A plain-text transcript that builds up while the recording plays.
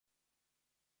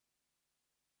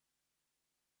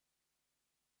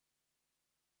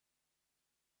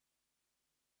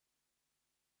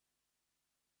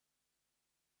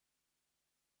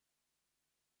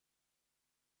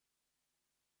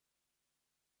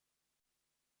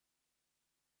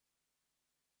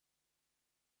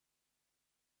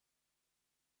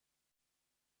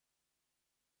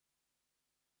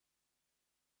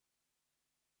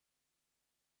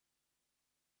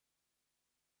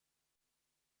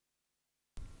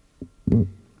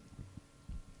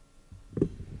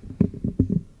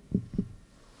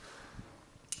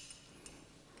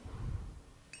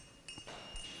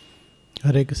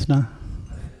हरे कृष्णा।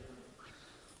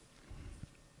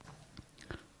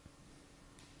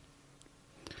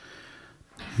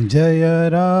 जय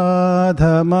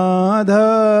राधा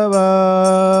माधव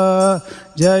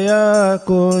जय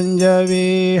कुंज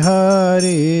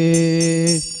विहारी,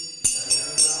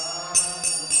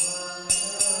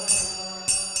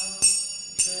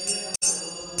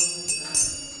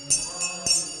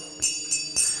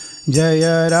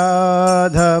 जय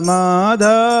राधा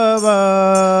माधव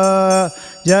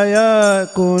जय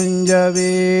कुंज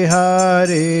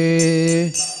विहारी।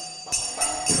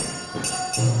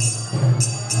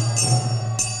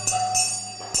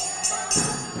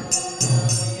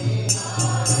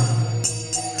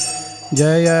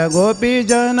 जय गोपी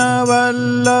जन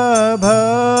वल्लभ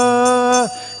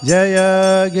जय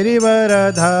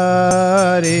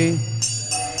गिरिवरधारी,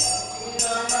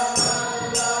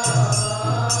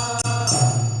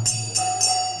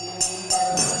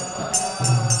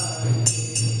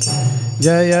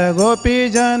 जय गोपी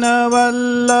जन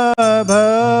वल्लभ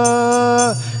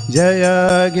जय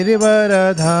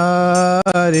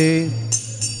गिरिवरधारी।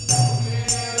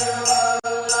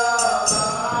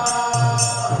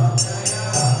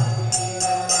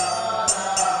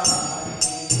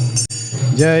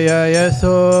 जय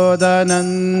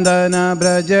यशोदानंदन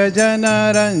ब्रज जन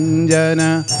रंजन,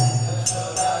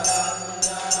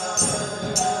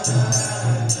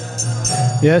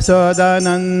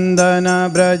 यशोदानंदन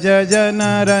ब्रज जन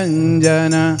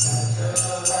रंजन,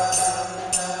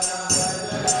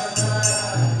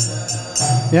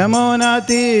 यमुना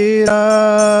तीरा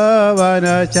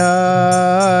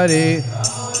वनचारी,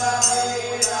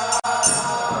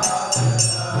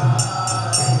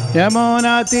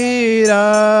 यमुना तीरा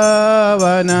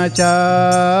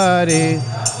वनचारी।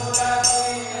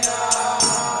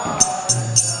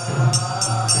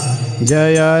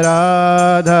 जय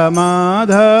राधा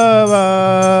माधव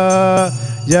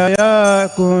जय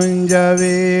कुंज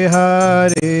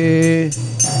विहारी,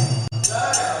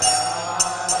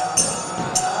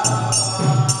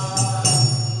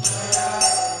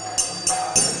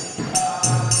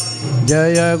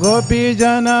 जय गोपी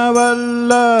जन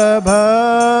वल्लभ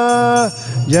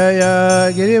जय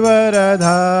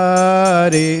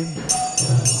गिरिवरधारी,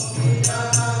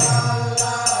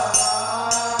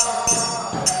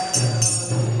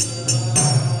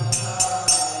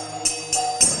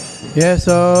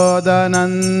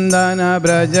 यशोदानंदन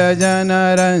ब्रज जन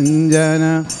रंजन,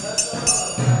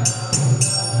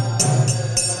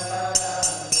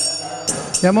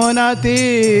 यमुना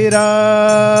तीरा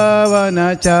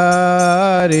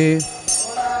वनचारी।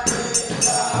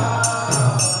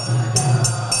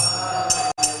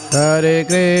 हरे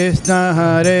कृष्ण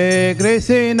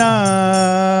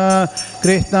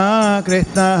कृष्ण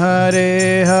कृष्ण हरे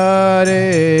हरे,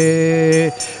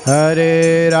 हरे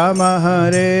राम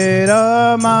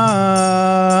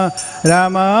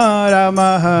राम राम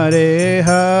हरे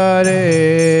हरे।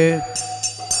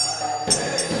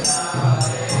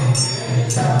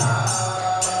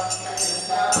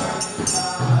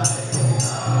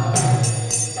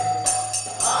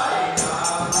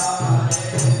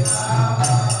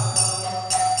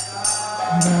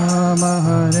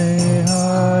 हरे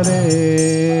हरे,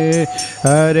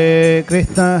 हरे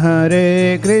कृष्ण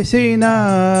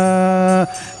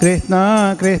कृष्ण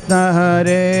कृष्ण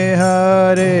हरे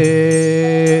हरे,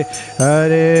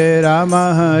 हरे राम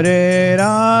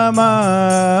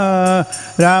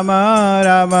राम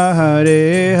राम हरे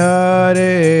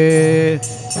हरे।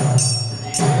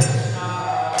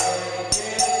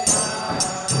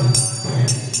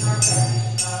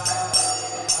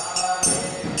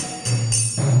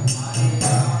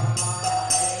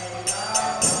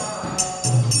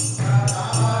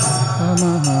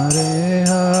 हरे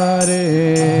हरे,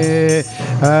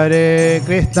 हरे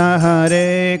कृष्ण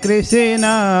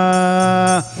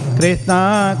कृष्ण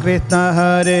कृष्ण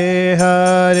हरे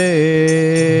हरे,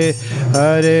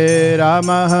 हरे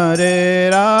राम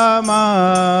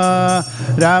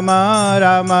राम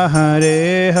राम हरे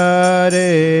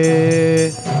हरे।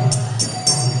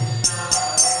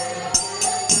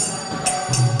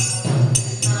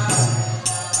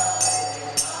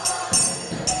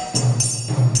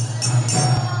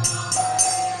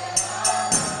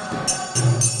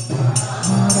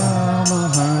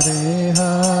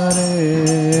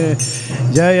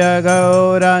 जय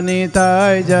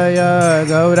गौरानिताय जय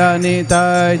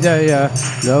गौरानिताय जय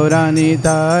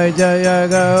गौरानिताय जय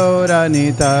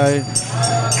गौरानिताय।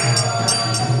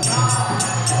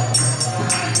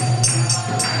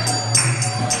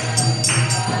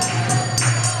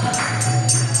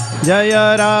 जय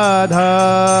राधा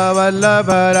वल्लभ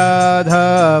राधा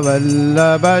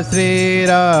वल्लभ श्री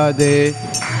राधे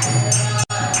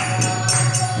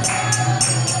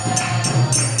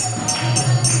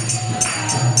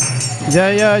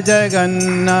जय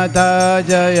जगन्नाथ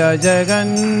जय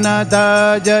जगन्नाथ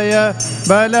जय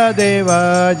बलदेव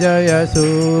जय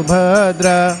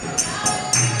सुभद्रा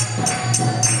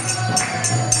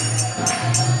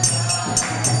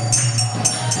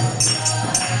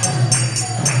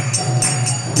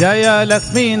जय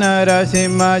लक्ष्मी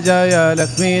नरसिंह जय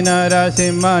लक्ष्मी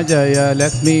नरसिंह जय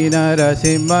लक्ष्मी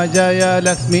नरसिंह जय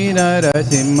लक्ष्मी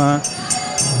नरसिंह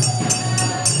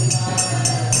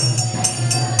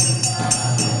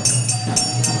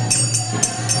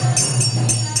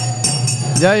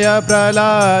जय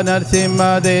प्रहलाद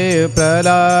नरसिंहदेव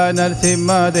प्रहलाद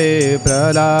नरसिंहदेव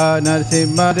प्रहलाद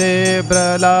नरसिंहदेव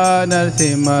प्रहलाद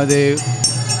नरसिंहदेव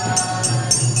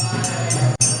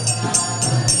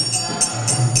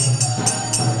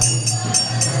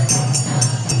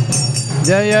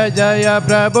जय जय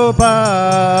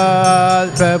प्रभुपाद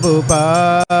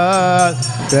प्रभुपाद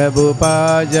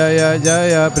प्रभुपाद जय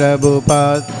जय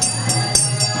प्रभुपाद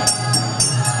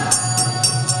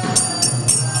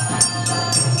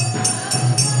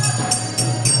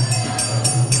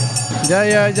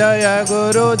जय जय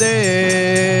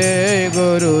गुरुदेव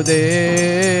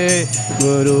गुरुदेव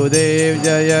गुरुदेव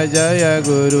जय जय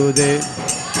गुरुदेव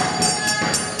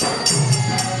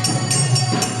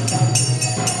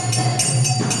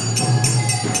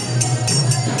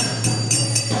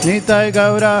निताय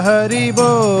गौर हरि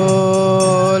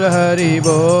बोल हरि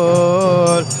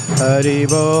बोल हरि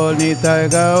बोल निताय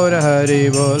गौर हरि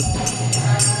बोल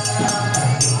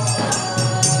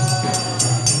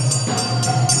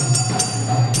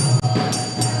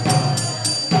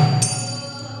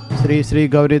श्री श्री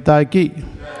गौरीता की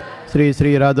श्री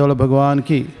श्री राधोल भगवान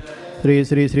की श्री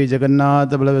श्री श्री जगन्नाथ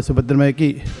बलदेव सुभद्रमय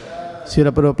की शिल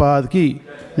प्रभुपाद की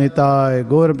निताय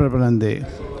गौर प्रनंदे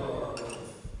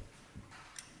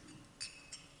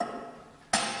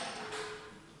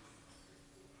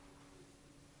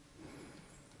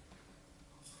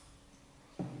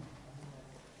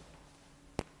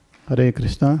Hare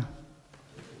Krishna.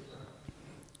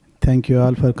 Thank you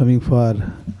all for coming for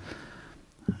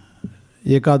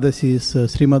Ekadashi's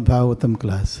Srimad Bhagavatam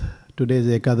class. Today is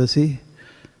Ekadashi.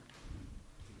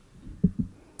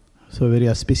 So very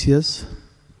auspicious.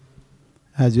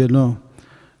 As you know,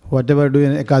 whatever do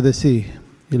in Ekadashi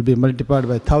will be multiplied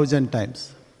by 1,000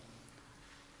 times.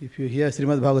 If you hear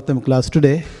Srimad Bhagavatam class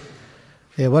today,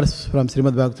 a verse from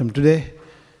Srimad Bhagavatam today,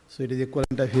 so it is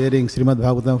equivalent of hearing Srimad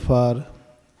Bhagavatam for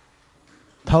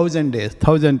 1,000 days,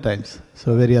 1,000 times.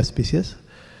 So very auspicious.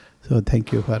 So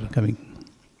thank you for coming.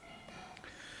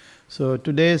 So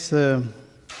today's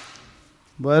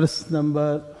verse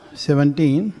number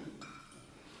 17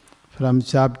 from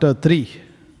chapter 3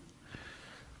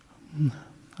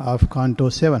 of Canto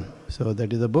 7. So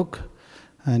that is the book,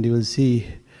 and you will see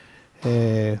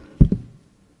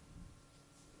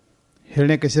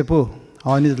Hiranyakashipu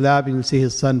on his lap. You will see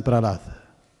his son Prahlad.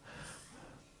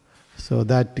 So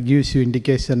that gives you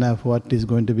indication of what is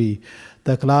going to be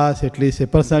the class. At least a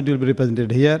personality will be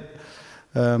represented here.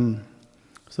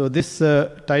 So this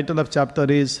title of chapter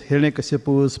is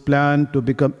Hiranyakashipu's plan to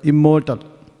become immortal.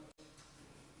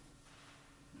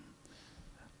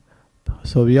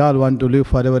 So we all want to live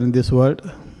forever in this world.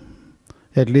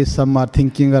 At least some are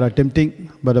thinking or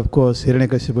attempting. But of course,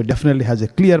 Hiranyakashipu definitely has a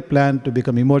clear plan to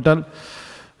become immortal.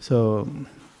 So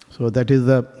that is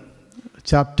the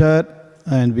chapter.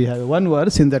 And we have one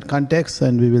verse in that context,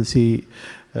 and we will see,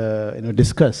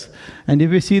 discuss. And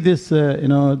if we see this,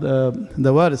 the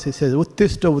verse, it says,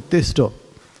 Uttisto, Uttisto.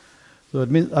 So it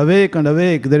means awake and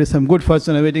awake, there is some good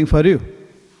fortune awaiting for you.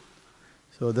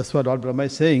 So that's what Lord Brahma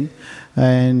is saying.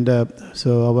 And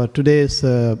so our today's,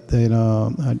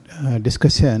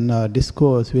 discussion,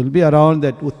 discourse will be around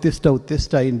that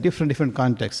Uttista in different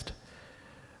context.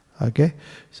 Okay?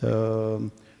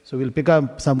 So we'll pick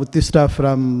up some Uttista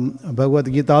from Bhagavad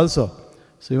Gita also.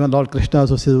 So even Lord Krishna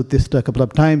also says Uttista a couple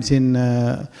of times in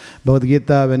Bhagavad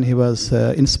Gita when he was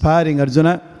inspiring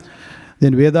Arjuna.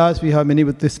 Then Vedas, we have many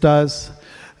Uttistas.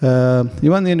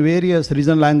 Even in various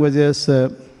regional languages,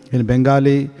 in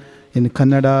Bengali, in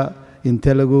Kannada, in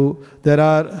Telugu, there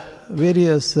are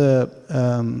various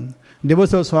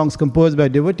devotional songs composed by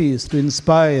devotees to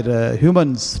inspire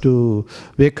humans to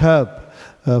wake up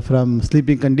from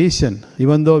sleeping condition,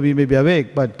 even though we may be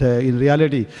awake, but in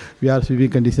reality we are sleeping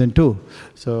condition too.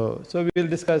 So we will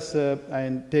discuss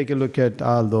and take a look at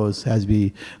all those as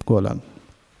we go along.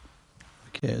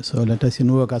 Okay, so let us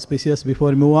invoke auspicious before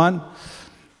we move on.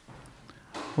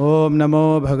 Om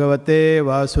Namo Bhagavate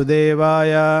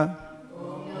Vasudevaya.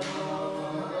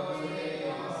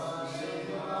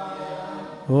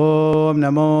 Om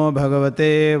Namo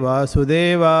Bhagavate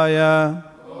Vasudevaya.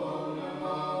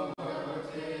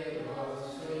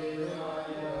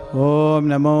 Om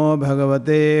Namo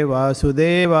Bhagavate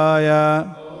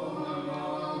Vasudevaya.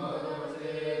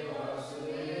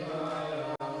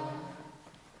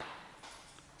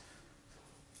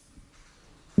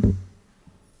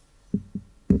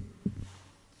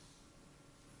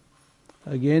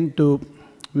 Again,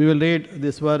 we will read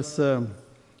this verse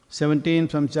 17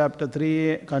 from chapter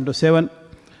 3, canto 7.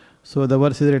 So the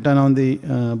verse is written on the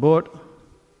board.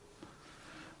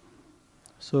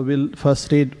 So we'll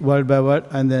first read word by word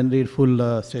and then read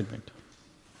full statement.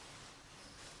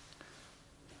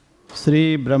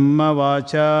 Sri Brahma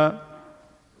Vacha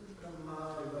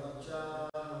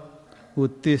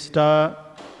Uttista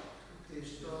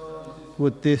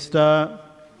Uttista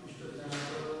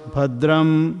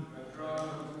Bhadram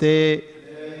Te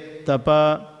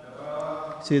Tapa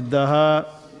Siddhaha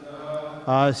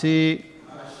Asi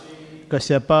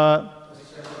Kashyapa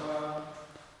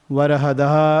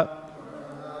Varahadaha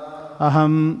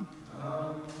Aham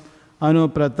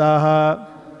Anuprataha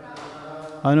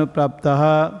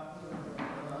Anupraptaha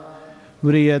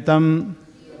Vriyatam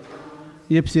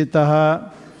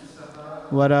Ipsitaha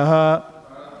Varaha.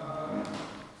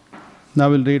 Now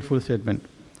we'll read full statement.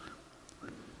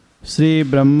 Sri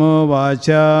Brahma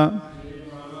Vacha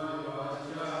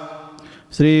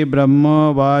Sri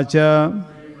Brahma Vacha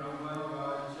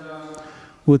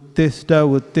Uttista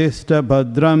Uttista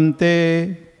Bhadram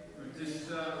Te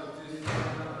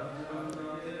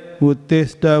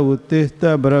Uttista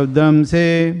Uttista Bhadram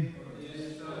Se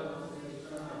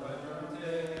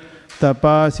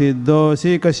Tapa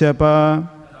Siddhosi Kashyapa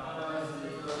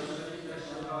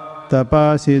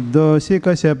Tapa Siddhosi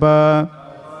Kashyapa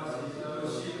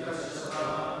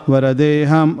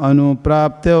Varadeham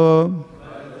Anuprapto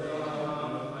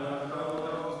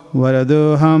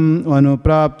Varadoham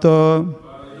Anuprapto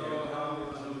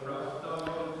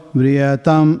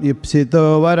Vriyatam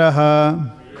Ipsito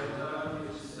Varaha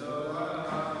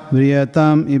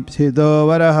Vriyatam Ipsito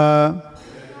Varaha.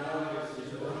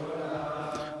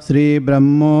 Sri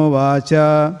Brahmo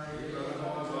Vacha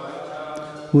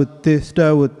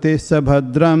Uttista Uttista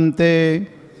Bhadram Te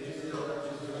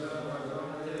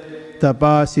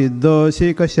Tapa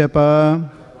Siddhosi Kashyapa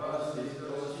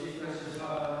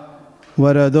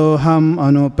Varadoham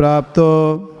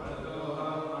Anuprapto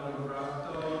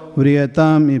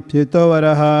Vriyatam Ipsito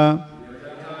Varaha.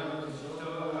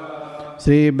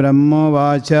 Sri Brahmo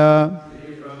Vacha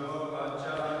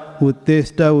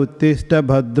Uttista Uttista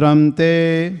Bhadram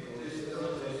Te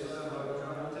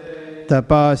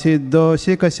Tapa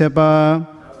Siddhosi Kashyapa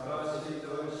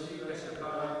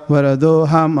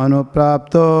Varadoham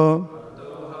Anuprapto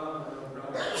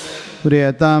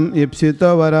Vriyatam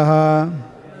Ipsito Varaha.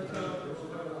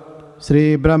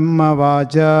 Sri Brahma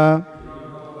Vacha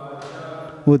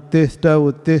Uttista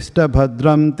Uttista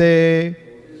Bhadram Te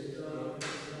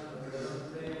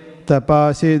Tapa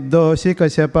Siddhosi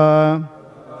Kashyapa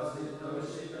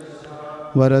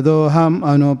Varadoham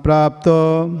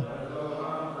Anuprapto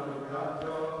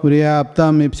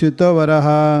Vriyatam Ipsito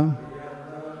Varaha.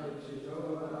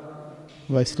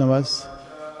 Vaishnavas.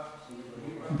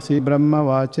 Sri Brahma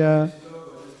Vacha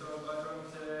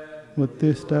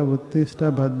Uttista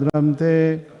Uttista Bhadram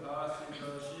Te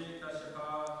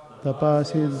Tapa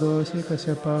Siddhosi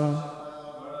Kashyapa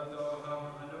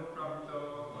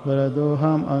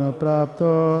Varadoham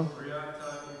Anuprapto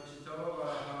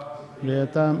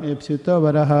Vriyatam Ipsito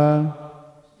Varaha.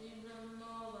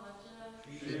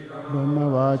 Brahma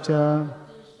Vacha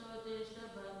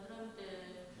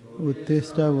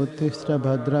Uttista Uttista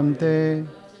Bhadram Te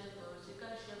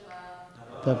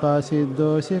Tapa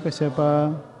Siddhosi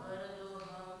Kashyapa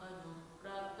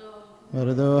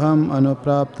Varadoham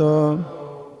Anuprapto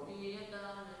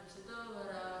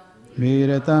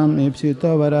Vriyatam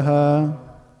Ipsito Varaha.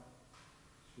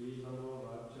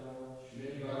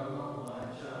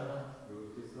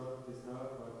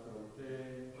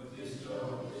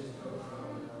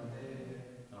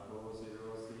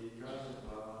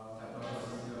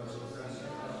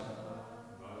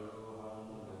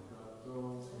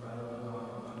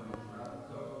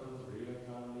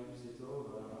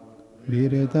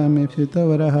 Vriyatam Ipsito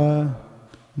Varaha.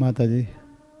 Mataji.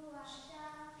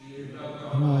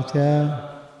 Vacha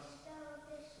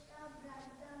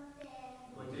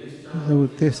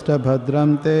Uttista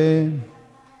Bhadram Te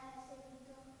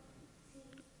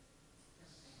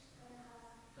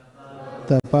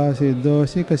Tapa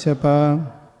Siddhosi Kashyapa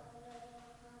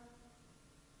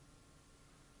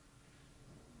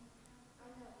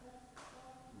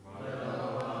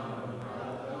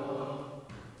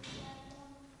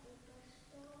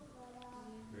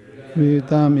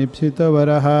Vitam ipsita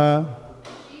varaha.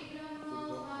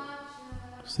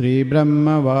 Sri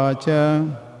Brahma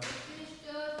Vacha.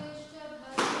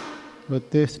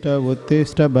 Uttishta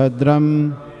Uttishta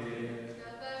Bhadram.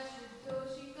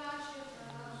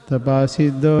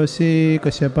 Tapasiddhosi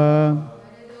Kashyapa.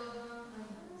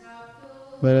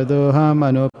 Varadoham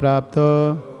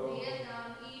Anuprapto.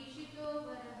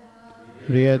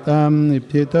 Priyatam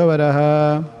ipsita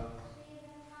varaha.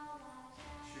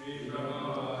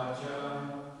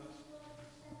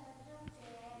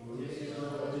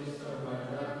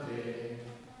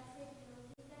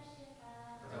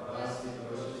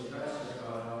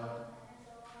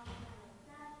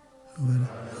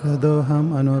 Varadoham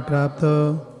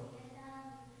Anuprapto.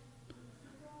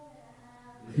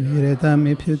 Priyatam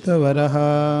ipsita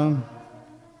varaha.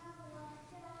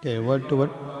 Okay, word to word.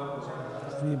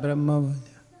 Sri Brahma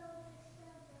Vaja.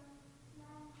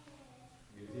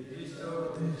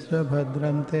 Uttishta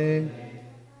Bhadram te.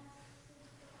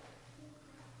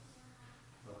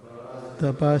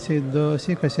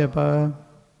 Tapasiddhosi Kashyapa.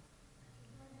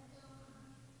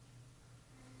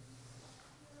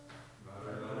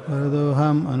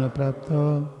 Varadoham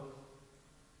Anuprapto.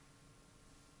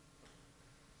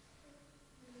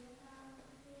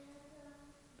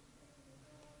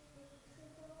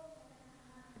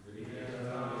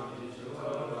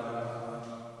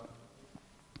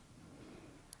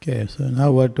 Okay, so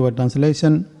now word to word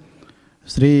translation.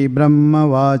 Sri Brahma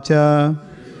Vacha.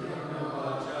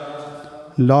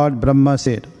 Lord Brahma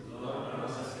said.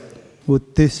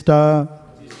 Uttishta.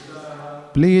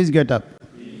 Please get up.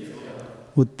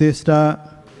 Uttishta.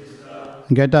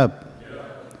 Get up.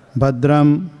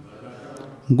 Bhadram.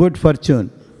 Good fortune.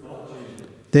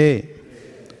 Te.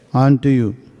 Unto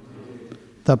you.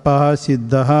 Tapaha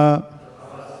Siddhaha.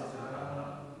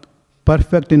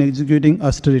 Perfect in executing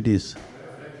austerities.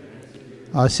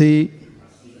 Asi,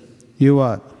 you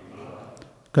are.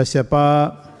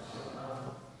 Kashyapa,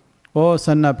 O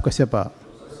son of Kashyapa.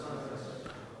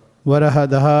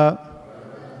 Varahadaha,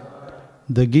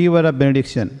 the giver of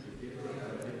benediction.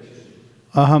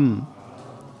 Aham,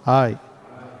 I.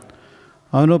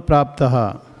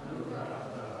 Anupraptaha,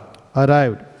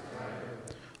 arrived.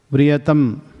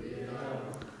 Vriyatam,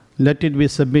 let it be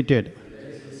submitted.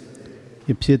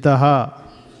 Ipsitaha,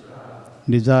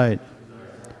 desired.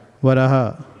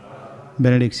 Varaha,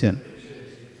 benediction.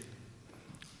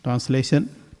 Translation.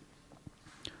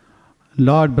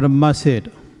 Lord Brahma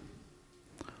said,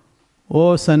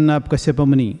 O son of Kashyapa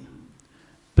Muni,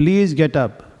 please get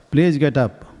up, please get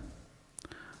up.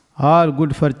 All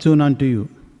good fortune unto you.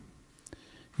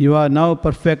 You are now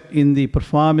perfect in the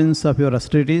performance of your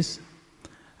austerities,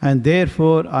 and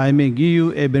therefore I may give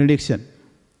you a benediction.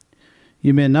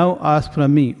 You may now ask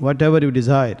from me whatever you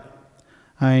desire,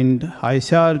 and I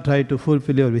shall try to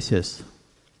fulfill your wishes.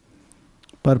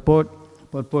 Purport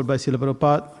by Srila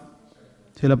Prabhupada.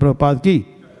 Srila Prabhupada ki.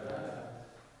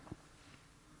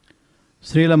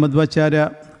 Srila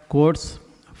Madhvacharya quotes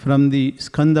from the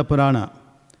Skanda Purana,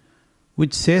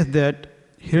 which says that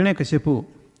Hiranyakashipu,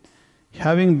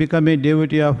 having become a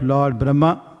devotee of Lord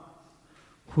Brahma,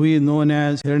 who is known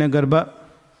as Hiranyagarbha,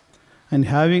 and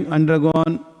having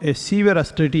undergone a severe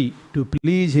austerity to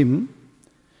please him,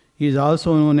 is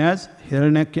also known as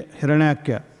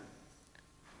Hiranyakya.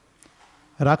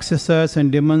 Rakshasas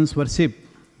and demons worship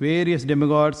various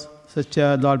demigods such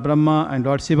as Lord Brahma and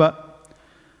Lord Shiva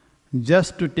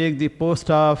just to take the post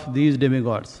of these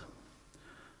demigods.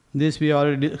 This we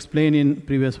already explained in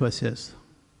previous verses.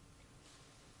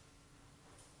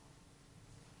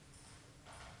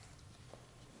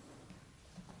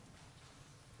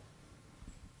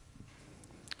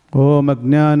 Om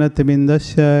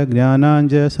Ajnanatimindasya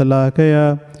Jnananja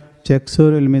Salakaya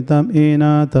Chaksurulmitam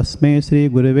Ena Tasmai Sri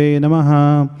Gurave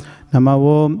Namaha Nama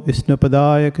Om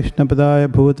Vishnupadaya Krishnapadaya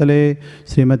Bhutale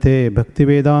Srimate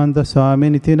Bhaktivedanta Swami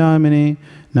Niti Namini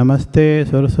Namaste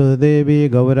Saraswati Devi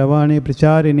Gauravani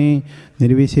Pracharini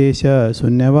Nirvishesha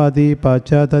Sunyavadi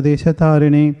Pachata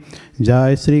Desatarini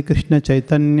Jai Sri Krishna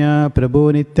Chaitanya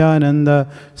Prabhu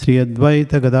Nityananda Sri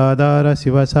Advaita Gadadara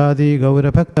Sivasadi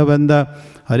Gaura Bhaktavanda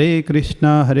Hare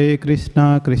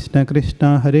Krishna, Krishna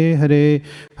Krishna, Hare Hare,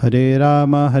 Hare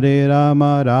Rama,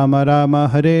 Rama Rama,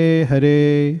 Hare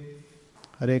Hare.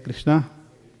 Hare Krishna.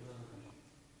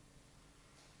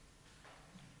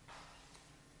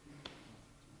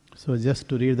 So just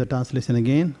to read the translation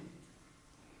again.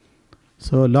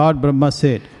 So Lord Brahma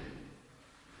said,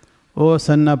 O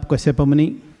son of Kashyapa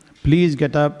Muni, please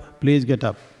get up, please get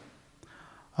up.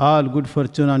 All good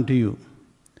fortune unto you.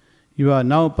 You are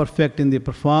now perfect in the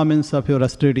performance of your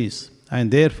austerities, and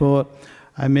therefore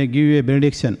I may give you a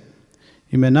benediction.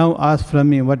 You may now ask from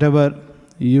me whatever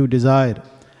you desire,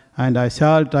 and I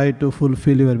shall try to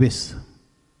fulfill your wish.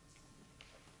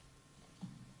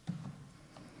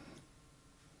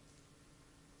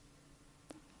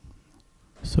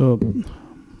 So,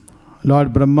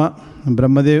 Lord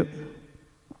Brahmadev,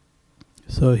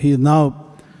 so he is now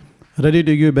ready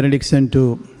to give benediction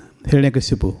to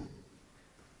Hiranyakashipu.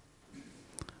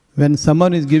 When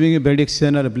someone is giving a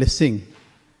benediction or a blessing,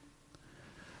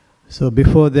 so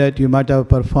before that you might have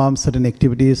performed certain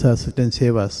activities or certain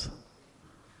sevas.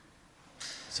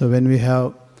 So when we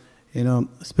have,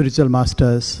 spiritual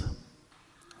masters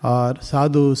or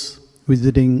sadhus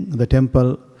visiting the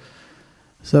temple,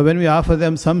 so when we offer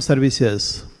them some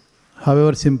services,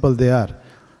 however simple they are,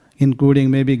 including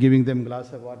maybe giving them a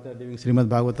glass of water, giving Srimad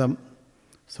Bhagavatam,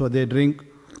 so they drink,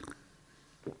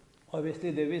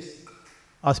 obviously they wish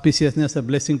auspiciousness, a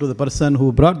blessing to the person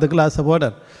who brought the glass of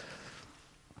water.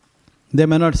 They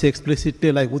may not say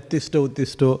explicitly like Uttisto,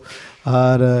 Uttisto,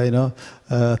 or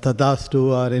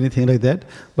Tatastu or anything like that,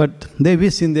 but they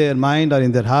wish in their mind or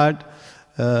in their heart.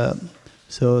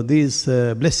 So these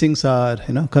blessings are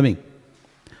coming.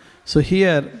 So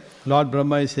here Lord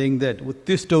Brahma is saying that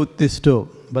Uttisto, Uttisto,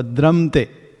 Badramte.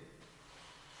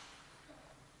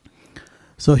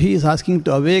 So he is asking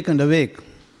to awake and awake.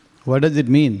 What does it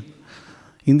mean?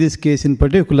 In this case in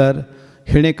particular,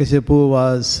 Hiranyakashipu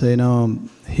was,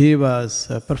 he was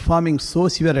performing so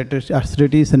severe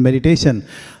austerities and meditation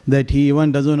that he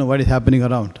even doesn't know what is happening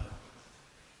around.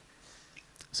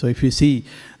 So if you see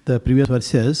the previous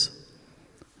verses,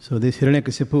 so this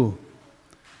Hiranyakashipu,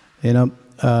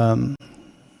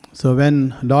 so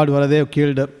when Lord Varadev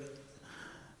killed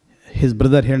his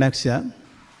brother Hiranyaksha,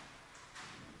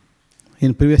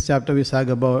 in previous chapter we talked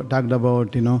about,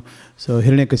 so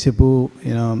Hiranyakashipu,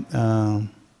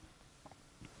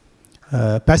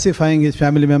 pacifying his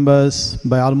family members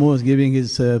by almost giving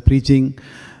his preaching.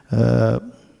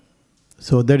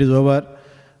 So that is over.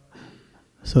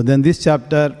 So then this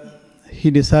chapter, he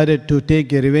decided to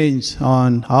take a revenge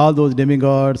on all those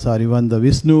demigods or even the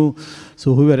Vishnu,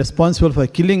 so who were responsible for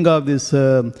killing of this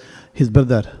his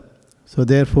brother. So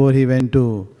therefore he went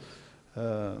to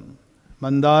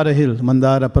Mandara hill,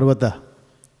 Mandara Parvata.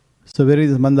 So where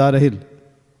is Mandara hill?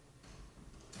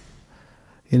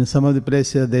 In some of the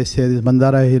places they say this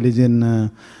Mandara hill is in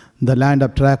the land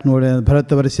of track node,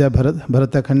 Bharatavarsya,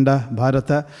 Bharatakhanda,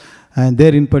 Bharata, and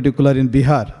there in particular in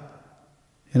Bihar.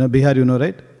 Bihar,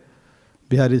 right?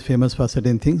 Bihar is famous for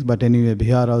certain things, but anyway,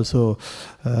 Bihar also,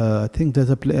 I think there's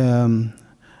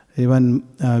even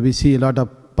we see a lot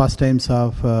of pastimes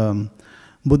of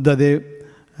Buddha Dev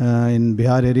in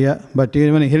Bihar area. But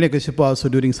even Hiranyakashipu also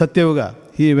during Satyavuga,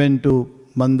 he went to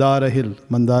Mandara hill,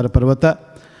 Mandara Parvata,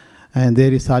 and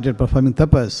there he started performing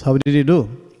tapas. How did he do?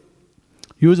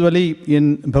 Usually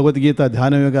in Bhagavad Gita,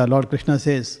 Dhyana Yoga, Lord Krishna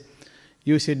says,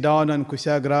 you sit down on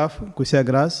kusha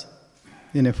grass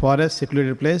in a forest,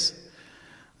 secluded place.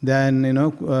 Then,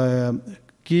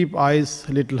 keep eyes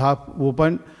little half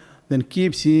open. Then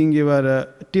keep seeing your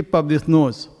tip of this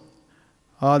nose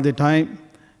all the time.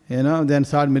 Then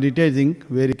start meditating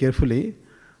very carefully.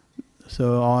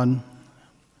 So on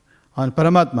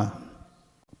Paramatma.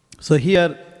 So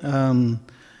here,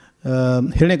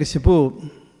 Hiranyakashipu,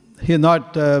 he is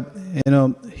not,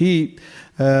 he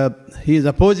is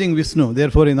opposing Vishnu.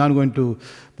 Therefore, he is not going to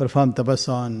perform tapas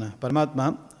on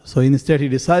Paramatma. So instead, he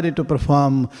decided to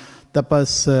perform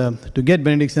tapas to get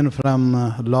benediction from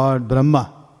Lord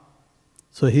Brahma.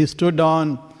 So he stood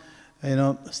on,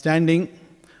 standing.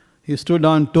 He stood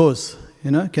on toes.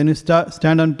 Can you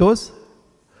stand on toes?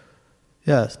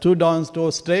 Yeah, stood on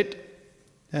toes straight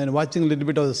and watching a little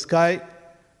bit of the sky,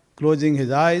 closing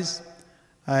his eyes,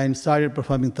 and started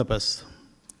performing tapas,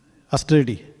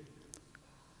 austerity.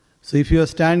 So if you are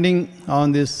standing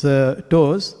on these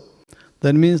toes,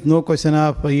 that means no question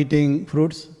of eating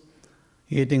fruits,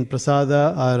 eating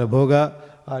prasada or bhoga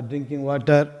or drinking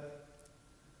water.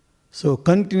 So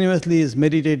continuously is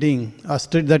meditating.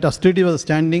 That austerity was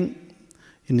standing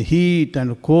in heat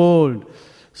and cold.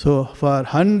 So for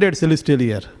 100 celestial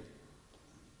years.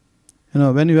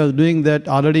 When he was doing that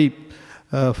already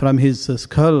from his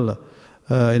skull,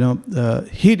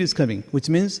 heat is coming, which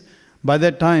means by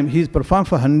that time he is performed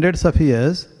for hundreds of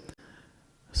years.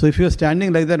 So if you are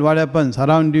standing like that, what happens?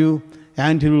 Around you,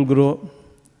 ant hill will grow,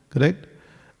 correct?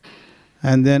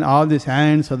 And then all these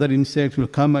ants, other insects will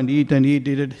come and eat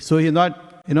it. So he's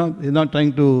not, he's not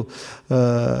trying to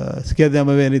scare them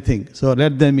away anything. So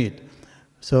let them eat.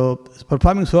 So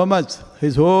performing so much,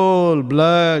 his whole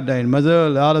blood and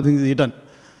muscle, all of things is eaten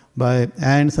by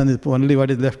ants, and only what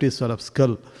is left is sort of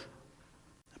skull,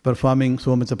 performing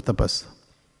so much of tapas,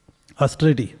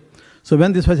 austerity. So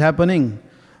when this was happening,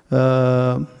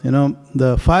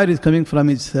 the fire is coming from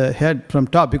his head, from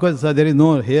top, because there is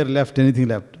no hair left, anything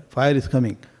left. Fire is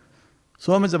coming.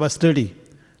 So much of austerity.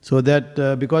 So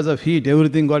that because of heat,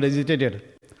 everything got agitated.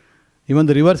 Even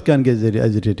the rivers can get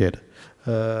agitated.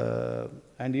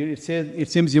 And it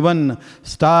seems even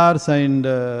stars and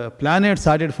planets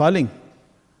started falling.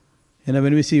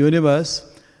 When we see universe,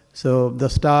 so the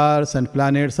stars and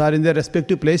planets are in their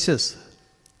respective places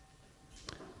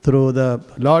through the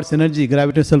Lord's energy,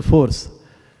 gravitational force.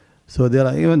 So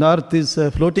even Earth is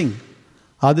floating.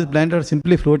 All these planets are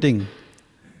simply floating.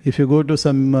 If you go to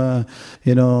some,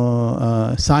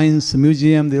 science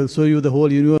museum, they will show you the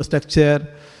whole universe structure.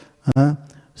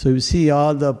 So you see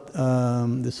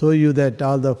they show you that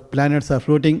all the planets are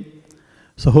floating.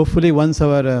 So hopefully once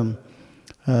our,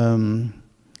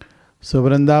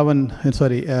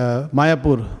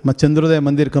 Mayapur, Chandrodaya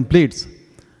Mandir completes.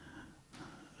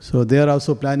 So they are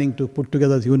also planning to put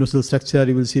together the universal structure.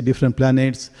 You will see different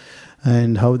planets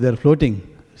and how they are floating.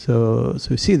 So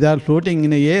you see they are floating in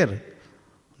the air.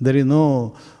 There is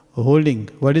no holding.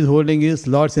 What is holding is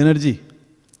Lord's energy,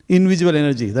 invisible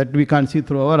energy that we can't see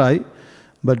through our eye.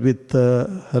 But with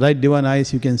right divine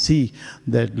eyes, you can see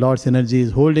that Lord's energy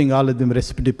is holding all of them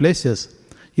respective places.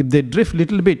 If they drift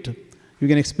little bit, you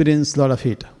can experience a lot of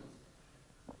heat.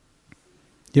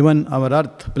 Even our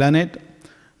Earth planet,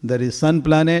 there is sun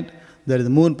planet, there is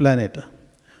moon planet.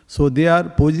 So they are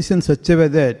positioned such a way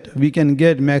that we can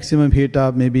get maximum heat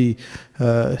of maybe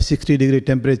 60-degree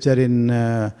temperature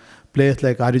in place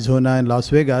like Arizona and Las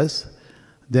Vegas.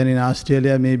 Then in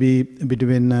Australia, maybe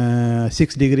between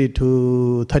 6 degree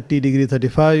to 30 degree,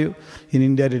 35. In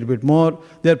India, a little bit more.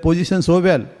 They are positioned so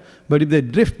well. But if they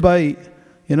drift by,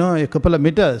 a couple of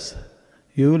meters,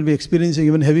 you will be experiencing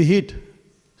even heavy heat.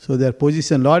 So their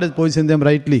position, Lord has positioned them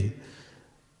rightly.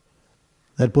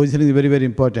 That positioning is very, very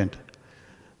important.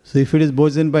 So if it is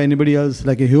positioned by anybody else,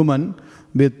 like a human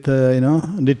with,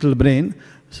 little brain,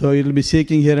 so it will be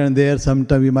shaking here and there.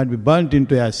 Sometimes we might be burnt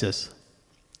into ashes.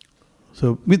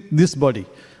 So with this body,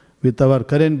 with our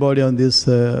current body on this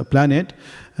planet,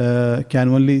 can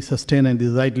only sustain and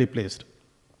is rightly placed.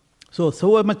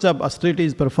 So much of austerity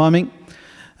is performing,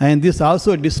 and this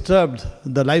also disturbed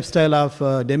the lifestyle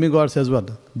of demigods as well,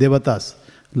 devatas,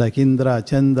 like Indra,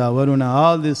 Chanda, Varuna,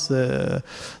 all these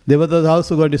devatas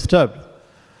also got disturbed.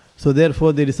 So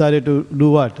therefore they decided to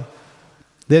do what?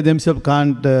 They themselves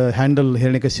can't handle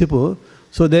Hiranyakashipu,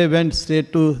 so they went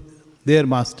straight to their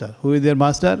master. Who is their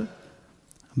master?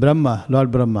 Brahma,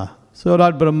 Lord Brahma. So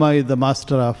Lord Brahma is the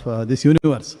master of this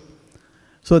universe.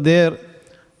 So there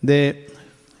they,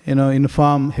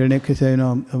 inform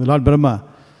Hiranyakashipu, Lord Brahma,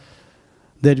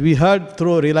 that we heard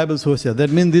through reliable sources. That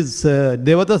means these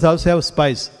devatas also have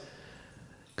spies.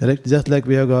 Correct? Just like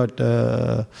we have got,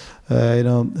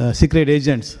 secret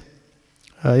agents.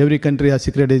 Every country has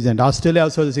secret agent. Australia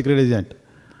also has a secret agent.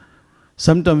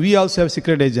 Sometimes we also have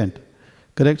secret agent.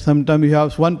 Correct? Sometimes we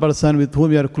have one person with whom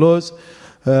we are close,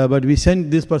 but we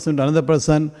send this person to another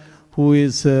person who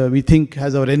is, we think,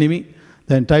 has our enemy,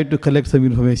 then try to collect some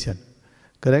information.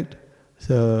 Correct?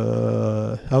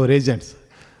 So, our agents.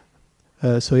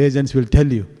 So agents will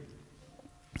tell you.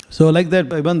 So like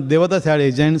that, even devatas had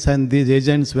agents, and these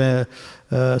agents were,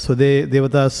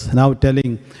 devatas now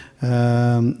telling,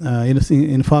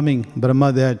 informing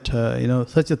Brahma that,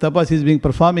 such a tapas is being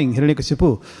performing,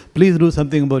 Hiranyakashipu, please do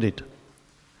something about it.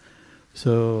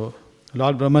 So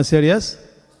Lord Brahma said yes.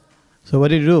 So what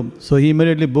did he do? So he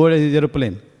immediately boarded his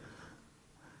aeroplane.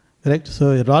 Correct?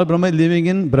 So Lord Brahma is living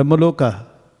in Brahmaloka,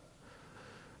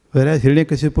 whereas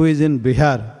Hiranyakashipu is in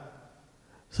Bihar.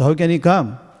 So how can he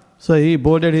come? So he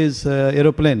boarded his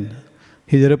aeroplane.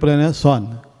 His aeroplane has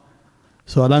Swan.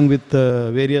 So along with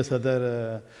various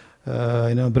other,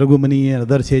 Brahumani and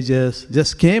other sages,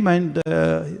 just came and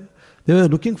they were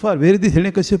looking for, where is this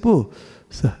Hiranyakashipu?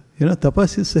 So,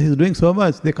 tapas he's doing so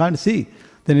much, they can't see.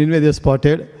 Then anyway they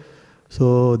spotted.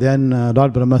 So then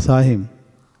Lord Brahma saw him.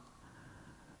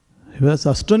 He was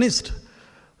astonished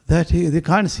that they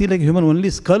can't see like human, only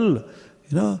skull,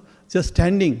 just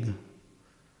standing.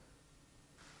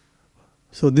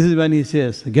 So this is when he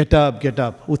says, get up,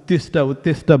 uttishta,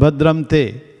 uttishta, bhadram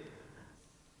te.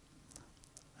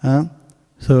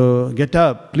 So get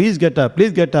up, please get up,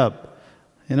 please get up.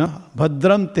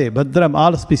 Bhadram te, bhadram,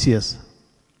 all species.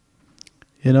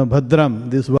 Bhadram,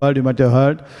 this word you might have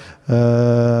heard.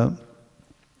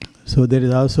 So there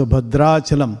is also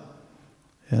Bhadrachalam,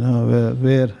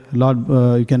 where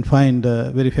Lord, you can find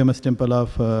a very famous temple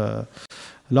of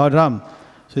Lord Ram.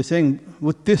 So he's saying,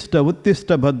 uttishta,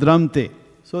 uttishta, bhadram te.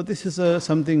 So this is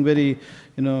something very,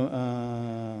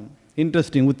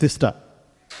 interesting, uttishta.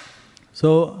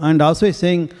 So, and also he's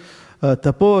saying,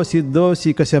 tapo siddho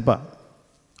si Kashyapa.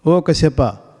 O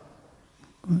Kashyapa.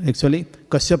 Actually,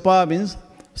 Kashyapa means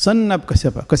son of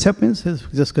Kashyapa. Kashyap means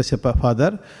just Kashyapa,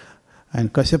 father.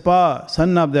 And Kashyapa,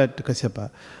 son of that Kashyapa.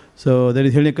 So that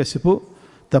is Hiranyakashipu.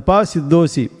 Tapa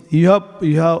siddhosi. You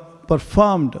have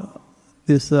performed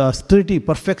this austerity,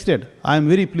 perfected. I am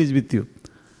very pleased with you.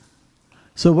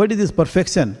 So what is this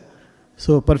perfection?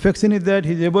 So perfection is that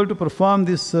he is able to perform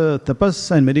this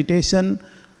tapas and meditation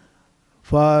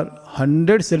for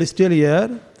 100 celestial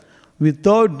years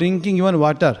without drinking even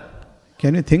water.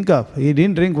 Can you think of? He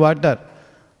didn't drink water.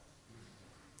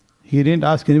 He didn't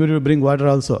ask anybody to bring water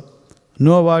also.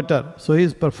 No water. So he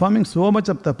is performing so much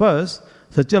of tapas,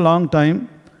 such a long time,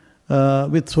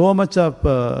 with so much of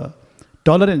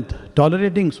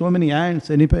tolerating so many ants,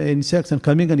 insects, and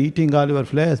coming and eating all your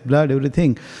flesh, blood,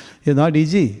 everything. It's not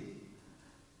easy.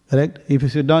 Correct? If you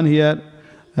sit down here,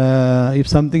 if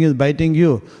something is biting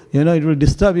you, it will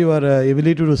disturb your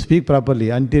ability to speak properly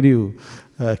until you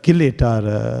kill it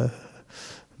or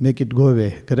make it go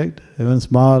away. Correct? Even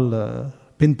small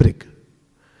pinprick.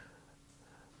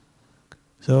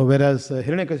 So whereas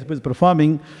Hiranyakashipu is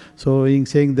performing, so he is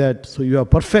saying that, so you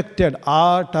have perfected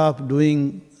art of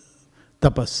doing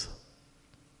tapas.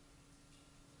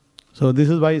 So this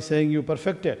is why he is saying you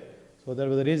perfected. So that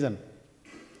was the reason.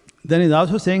 Then he is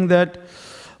also saying that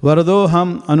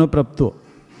Varadoham anuprapto.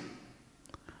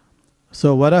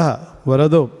 So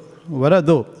Varado.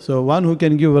 So one who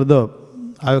can give Varado,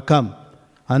 I have come.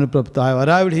 Anuprapto. I have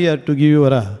arrived here to give you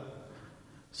Varaha.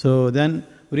 So then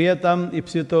Vriyatam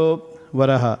ipsito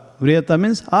Varaha. Vriyata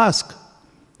means ask.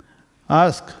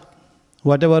 Ask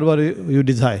whatever you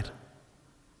desire.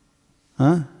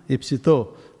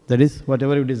 Ipsito, that is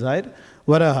whatever you desire.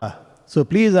 Varaha. So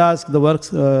please ask the works,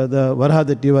 the Varaha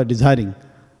that you are desiring,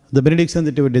 the benediction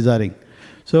that you are desiring.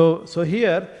 So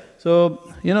here,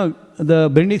 the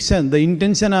benediction, the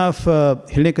intention of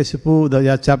Hiranyakashipu,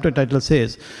 the chapter title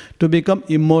says, to become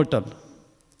immortal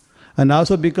and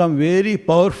also become very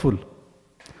powerful,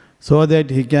 so that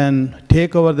he can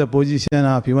take over the position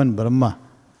of even Brahma.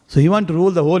 So he wants to rule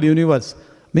the whole universe.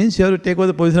 Means you have to take over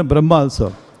the position of Brahma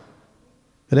also.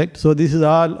 Correct? So this is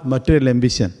all material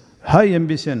ambition. High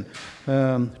ambition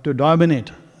to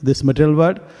dominate this material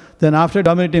world. Then after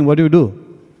dominating, what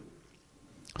do?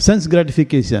 Sense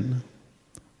gratification.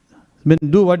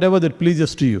 Do whatever that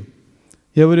pleases to you.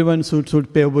 Everyone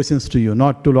should pay obeisance to you,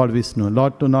 not to Lord Vishnu,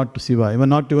 not to Shiva, even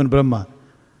not to even Brahma.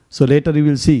 So later you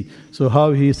will see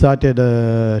how he started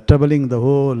troubling the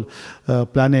whole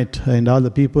planet and all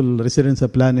the people, residents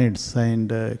of planets,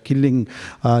 and killing,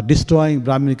 destroying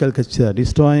Brahminical culture,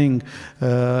 destroying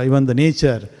even the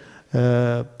nature.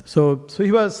 So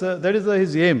he was, that is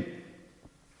his aim.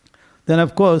 Then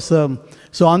of course,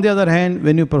 so on the other hand,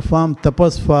 when you perform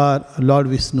tapas for Lord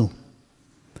Vishnu,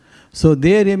 so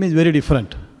their aim is very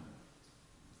different.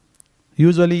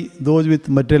 Usually those with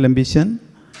material ambition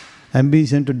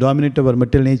to dominate our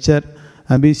material nature,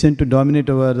 ambition to dominate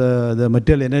our the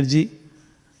material energy,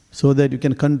 so that you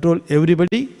can control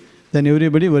everybody, then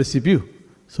everybody worship you.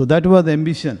 So that was the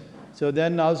ambition. So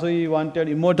then also he wanted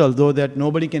immortal, though that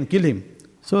nobody can kill him.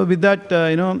 So with that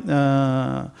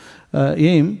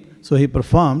aim, so he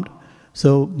performed.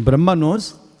 So Brahma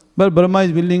knows, but Brahma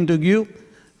is willing to give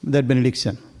that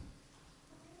benediction.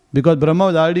 Because Brahma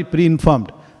was already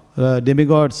pre-informed.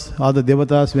 Demigods, all the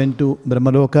devatas went to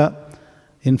Brahmaloka,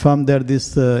 informed that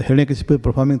this Hiranyakashipu is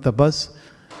performing tapas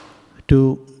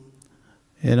to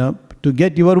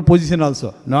get your position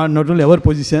also. Not only our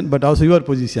position, but also your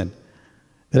position.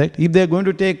 Correct? If they are going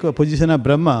to take a position of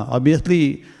Brahma,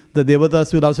 obviously the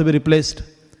devatas will also be replaced.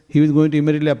 He is going to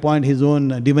immediately appoint his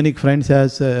own demonic friends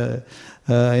as to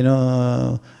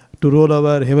rule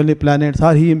over heavenly planets,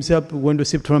 or he himself going to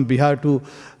shift from Bihar to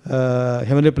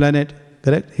heavenly planet.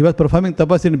 Correct? He was performing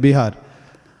tapas in Bihar.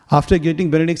 After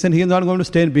getting benediction, he is not going to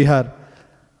stay in Bihar.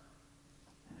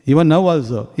 Even now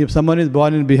also, if someone is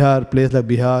born in Bihar, place like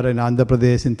Bihar and Andhra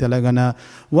Pradesh, in Telangana,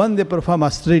 once they perform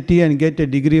austerity and get a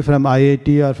degree from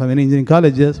IIT or from any engineering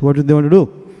colleges, what do they want to do?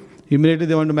 Immediately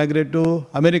they want to migrate to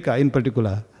America in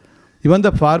particular. Even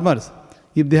the farmers,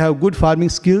 if they have good farming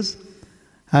skills,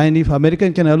 and if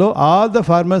American can allow, all the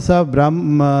farmers of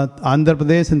Andhra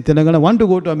Pradesh and Telangana want to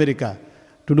go to America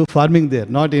to do farming there,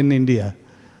 not in India.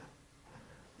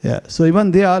 Yeah. So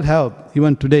even they all have,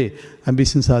 even today,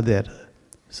 ambitions are there.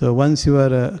 So once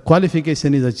your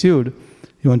qualification is achieved,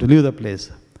 you want to leave the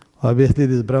place. Obviously,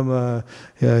 this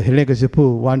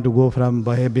Hiranyakashipu want to go from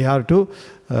Bihar to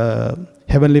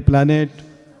heavenly planet,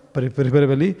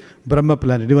 preferably Brahma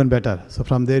planet, even better. So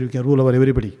from there you can rule over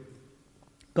everybody.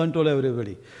 control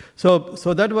everybody. So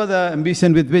that was the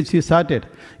ambition with which he started.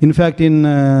 In fact, in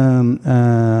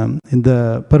the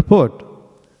purport,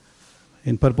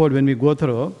 when we go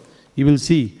through, you will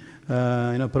see,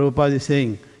 Prabhupada is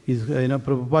saying,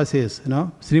 Prabhupada says,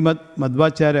 Srimad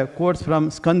Madhvacharya quotes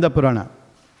from Skanda Purana.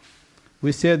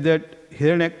 We said that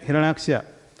Hiranyaksha.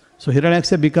 So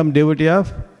Hiranyaksha became devotee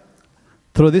of,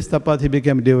 through this tapas he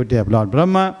became devotee of Lord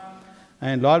Brahma,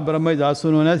 and Lord Brahma is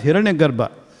also known as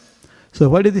Hiranyagarbha. So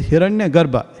what is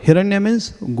Hiranyagarbha? Hiranya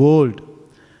means gold.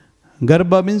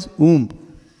 Garbha means womb.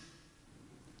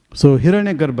 So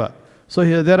Hiranyagarbha. So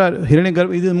here there are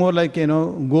Hiranyagarbha, it is more like,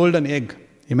 golden egg.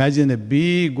 Imagine a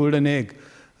big golden egg,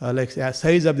 like the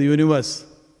size of the universe.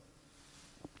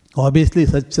 Obviously,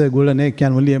 such a golden egg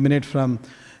can only emanate from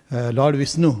Lord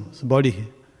Vishnu's body.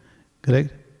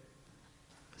 Correct?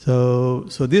 So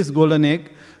this golden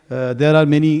egg, there are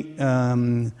many,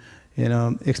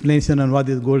 explanation on what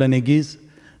this golden egg is.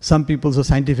 Some people, so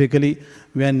scientifically,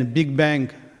 when Big Bang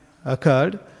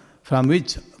occurred, from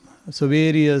which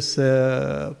various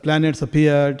planets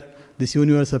appeared, this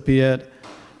universe appeared.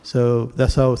 So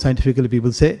that's how scientifically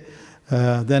people say.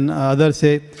 Then others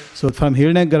say, so from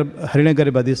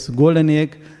Hiranyagarbha, this golden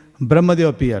egg, Brahmadeva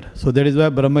appeared. So that is why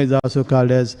Brahma is also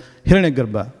called as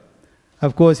Hiranyagarbha.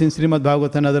 Of course, in Srimad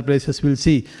Bhagavatam and other places we'll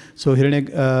see. So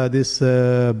this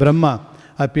Brahma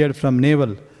appeared from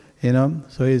navel,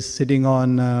 so he's sitting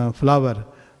on flower,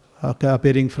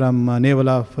 appearing from navel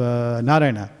of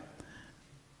Narayana.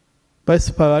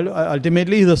 But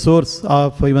ultimately, the source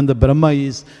of even the Brahma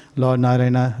is Lord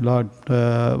Narayana, Lord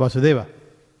Vasudeva.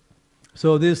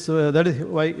 So this that is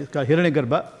why it's called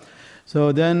Hiranyagarbha.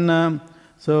 So then,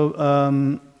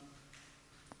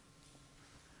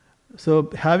 so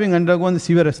having undergone the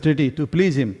severe austerity to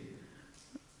please him,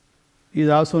 is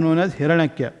also known as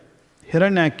Hiranyakya.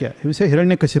 Hiranyakya. If you say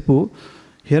Hiranyakashipu,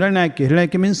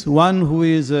 Hiranyakya means one who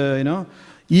is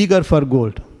eager for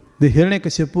gold. The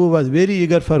Hiranyakashipu was very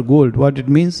eager for gold. What it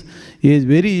means? He is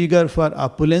very eager for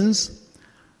opulence,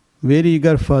 very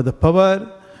eager for the power,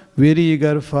 very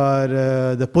eager for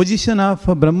the position of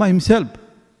Brahma himself.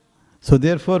 So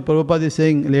therefore, Prabhupada is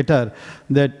saying later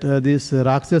that these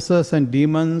Rakshasas and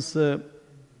demons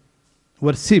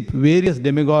worship various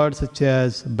demigods such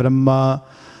as Brahma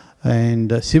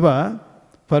and Shiva.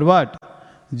 For what?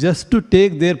 Just to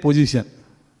take their position.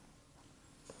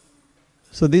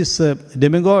 So these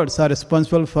demigods are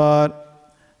responsible for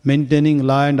maintaining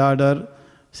law and order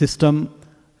system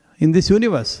in this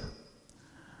universe.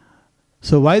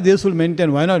 So why they should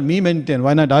maintain? Why not me maintain?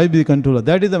 Why not I be the controller?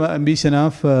 That is the ambition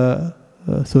of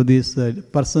these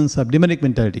persons of demonic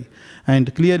mentality.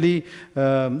 And clearly,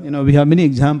 we have many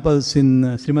examples in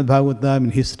Srimad Bhagavatam,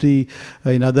 in history,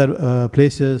 in other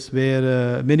places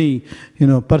where many,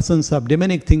 persons of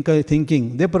demonic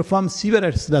thinking, they perform severe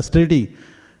austerity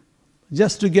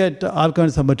just to get all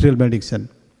kinds of material benediction.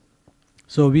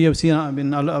 So we have seen,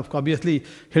 obviously,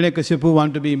 Hiranyakashipu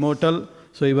want to be immortal,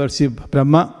 so he worship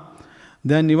Brahma.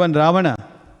 Then even Ravana,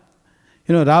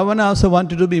 Ravana also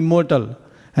wanted to be immortal,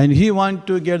 and he wanted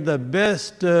to get the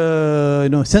best,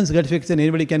 sense gratification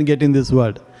anybody can get in this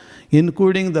world,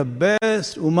 including the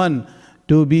best woman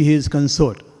to be his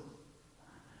consort.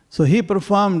 So he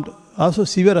performed also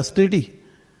severe austerity,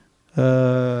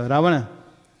 Ravana.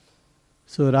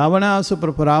 So Ravana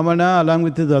along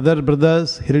with his other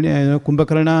brothers,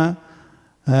 Kumbhakarna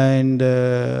and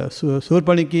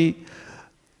Surpaniki,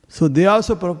 so they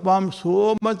also performed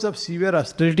so much of severe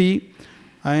austerity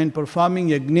and performing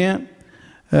yajna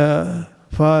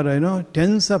for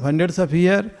tens of hundreds of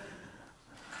years.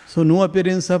 So no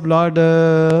appearance of Lord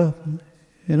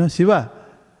Shiva.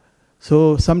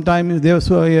 So sometimes they were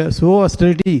so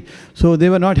austerity, so they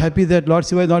were not happy that Lord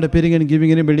Shiva is not appearing and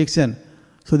giving any benediction.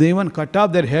 So they even cut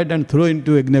off their head and throw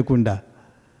into Yajna Kunda.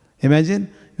 Imagine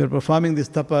you are performing this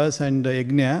tapas and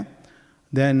yajna,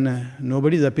 then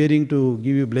nobody is appearing to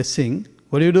give you blessing.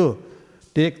 What do?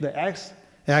 Take the axe,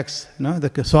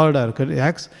 the sword or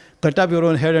axe, cut off your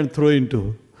own head and throw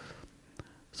into.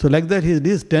 So like that,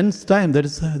 this 10th time, that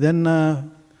is then,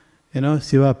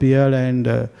 Shiva appeared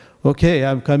and, okay, I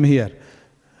have come here.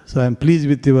 So I am pleased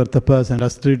with your tapas and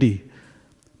austerity.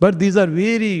 But these are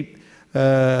very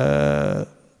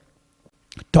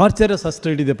torturous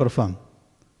austerity they perform.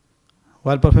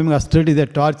 While performing austerity, they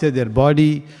torture their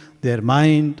body, their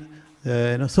mind,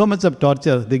 so much of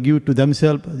torture they give to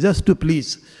themselves just to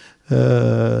please,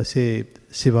 say,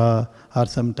 Shiva or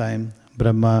sometime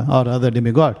Brahma or other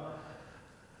demigod.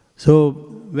 So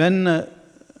when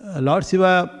Lord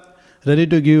Shiva ready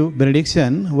to give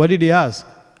benediction, what did he ask?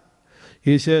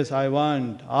 He says, I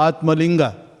want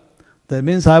Atmalinga. That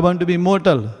means I want to be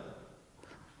immortal.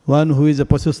 one who is a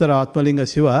possessor of Atmalinga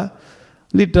Shiva,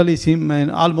 literally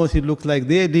almost it looks like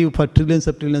they live for trillions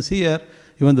of trillions here.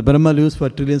 Even the Brahma lives for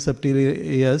trillions of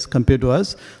years compared to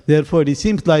us. Therefore, it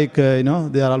seems like,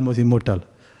 they are almost immortal.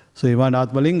 So you want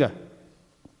Atmalinga.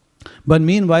 But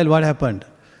meanwhile, what happened?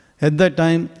 At that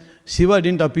time, Shiva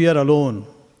didn't appear alone.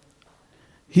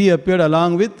 He appeared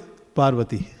along with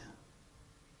Parvati.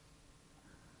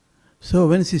 So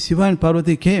when Shiva and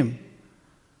Parvati came,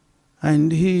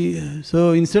 and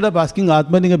so instead of asking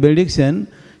Atmalinga benediction,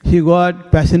 he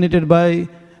got fascinated by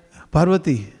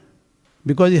Parvati,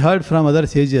 because he heard from other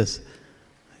sages.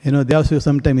 They also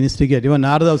sometimes instigate. Even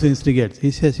Narada also instigates.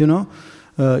 He says,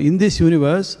 in this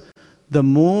universe, the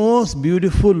most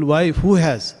beautiful wife who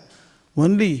has?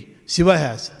 Only Shiva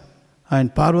has.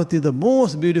 And Parvati, the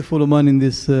most beautiful woman in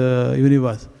this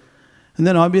universe. And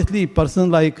then obviously, a person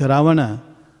like Ravana,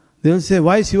 they will say,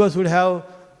 why Shiva should have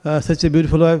such a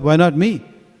beautiful wife? Why not me?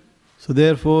 So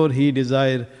therefore, he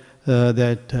desired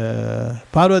that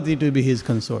Parvati to be his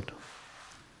consort.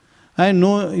 And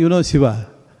no, Shiva.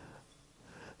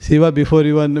 Shiva, before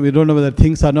even, we don't know whether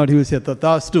things are not, he will say,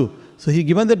 Tatastu. So he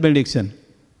given that benediction.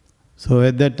 So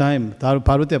at that time,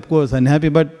 Parvati, of course, unhappy,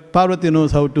 but Parvati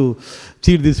knows how to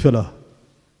cheat this fellow.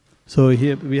 So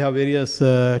here we have various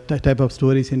type of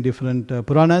stories in different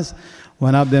Puranas.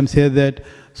 One of them says that,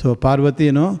 so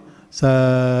Parvati,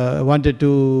 wanted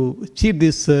to cheat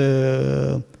this,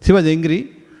 she was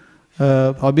angry.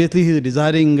 Obviously, he is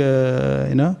desiring,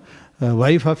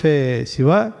 wife of a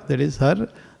Shiva, that is her,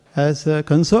 as a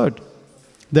consort.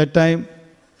 That time,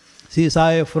 she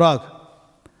saw a frog.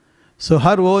 So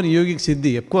her own yogic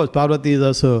siddhi, of course, Parvati is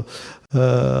also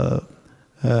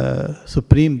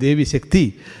supreme Devi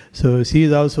Shakti. So she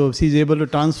is able to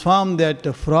transform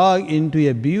that frog into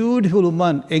a beautiful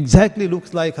woman, exactly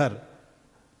looks like her.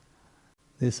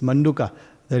 This Manduka,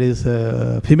 that is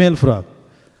a female frog.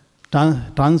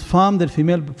 Transform that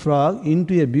female frog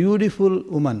into a beautiful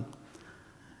woman.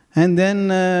 And then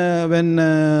when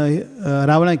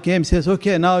Ravana came, says,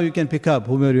 okay, now you can pick up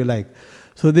whomever you like.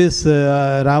 So this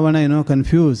Ravana,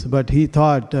 confused, but he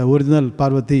thought original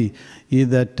Parvati is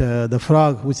that the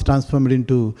frog which transformed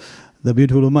into the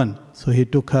beautiful woman. So he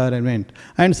took her and went.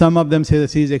 And some of them say that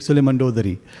she is actually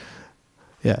Mandodari.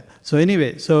 Yeah. So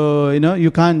anyway,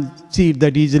 you can't cheat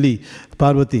that easily,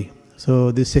 Parvati.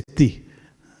 So this Shakti.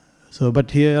 So,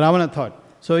 but here Ravana thought.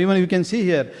 So even you can see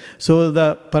here. So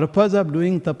the purpose of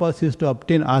doing tapas is to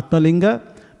obtain Atmalinga.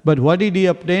 But what did he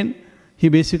obtain? He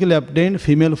basically obtained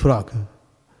female frog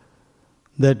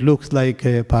that looks like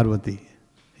a Parvati.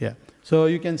 Yeah. So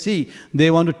you can see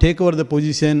they want to take over the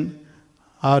position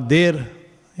or their,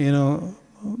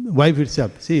 wife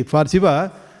itself. See, for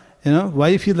Shiva,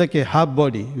 wife is like a half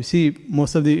body. You see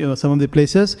most of the, some of the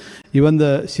places, even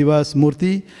the Shiva's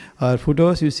murti or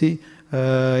photos, you see,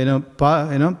 half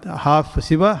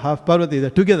Shiva, half Parvati, they're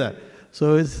together.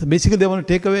 So it's basically they want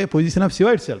to take away position of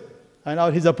Shiva itself and all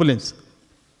his opulence.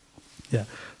 Yeah.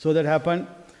 So that happened.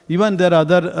 Even there are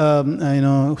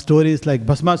other, stories like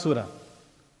Bhasmasura.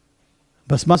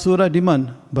 Bhasmasura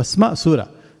demon, Bhasmasura.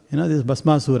 This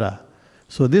Bhasmasura.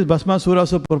 So this Bhasmasura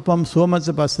also performed so much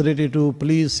of austerity to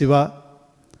please Shiva.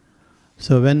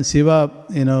 So when Shiva,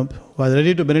 was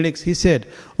ready to benedict, he said,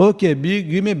 okay,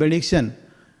 give me benediction.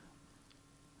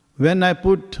 When I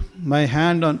put my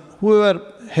hand on whoever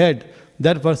head,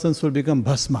 that person should become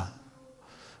Bhasma.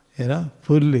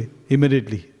 Fully,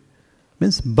 immediately.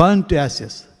 Means burnt to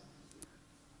ashes.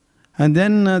 And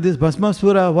then this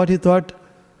Bhasmasura, what he thought,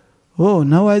 oh,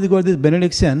 now I got this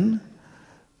benediction.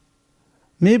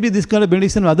 Maybe this kind of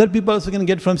benediction other people also can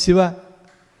get from Shiva.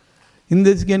 In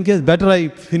this case, better I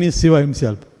finish Shiva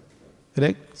himself.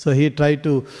 Correct? So he tried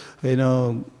to,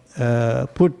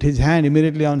 put his hand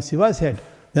immediately on Shiva's head.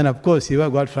 Then of course Shiva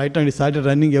got frightened, he started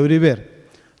running everywhere.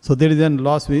 So there is then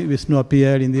Lord Vishnu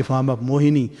appeared in the form of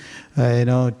Mohini,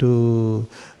 to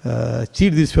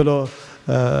cheat this fellow.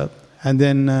 And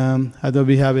then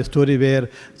we have a story where,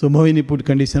 so Mohini put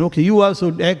condition, okay, you also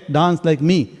dance like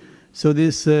me. So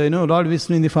this, Lord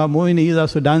Vishnu in the form of Mohini is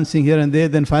also dancing here and there.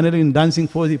 Then finally in dancing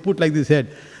force, he put like this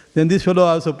head. Then this fellow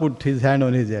also put his hand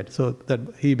on his head. So that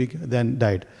he then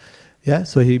died. Yeah,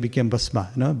 so he became Bhasma,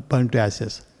 burnt to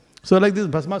ashes. So like this,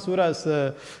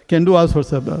 Bhasmasuras can do all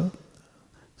sorts of...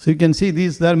 so you can see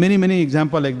these, there are many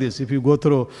examples like this. If you go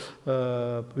through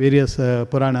various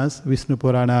Puranas, Vishnu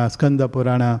Purana, Skanda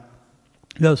Purana,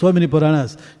 there are so many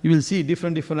Puranas, you will see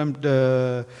different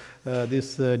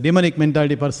demonic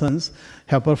mentality persons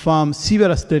have performed severe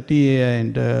austerity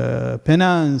and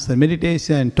penance and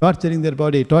meditation, torturing their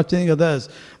body, torturing others,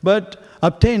 but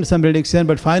obtained some benediction,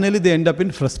 but finally they end up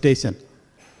in frustration.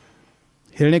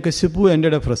 Hiranyakashipu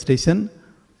ended up frustration.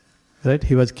 Right?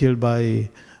 He was killed by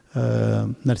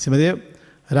Narsimadev.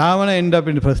 Ravana ended up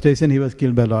in frustration, he was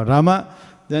killed by Lord Rama.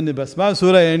 Then the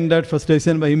Bhasmasura ended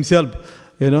frustration by himself,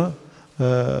 burnt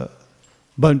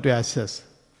to ashes.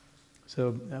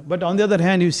 So, but on the other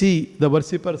hand, you see the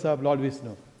worshippers of Lord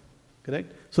Vishnu,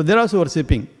 correct? So they are also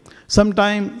worshipping.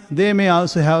 Sometimes they may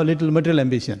also have a little material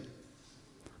ambition,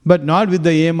 but not with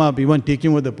the aim of even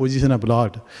taking over the position of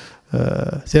Lord.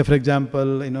 Say for example,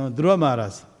 Dhruva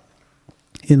Maharaj.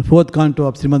 In 4th canto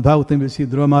of Srimad Bhagavatam, we see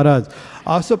Dhruva Maharaj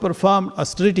also performed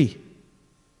austerity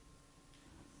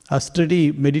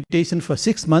meditation for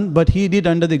 6 months, but he did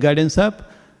under the guidance of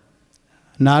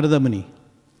Narada Muni.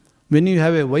 When you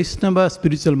have a Vaishnava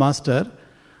spiritual master,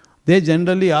 they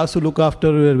generally also look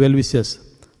after your well-wishers.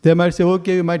 They might say,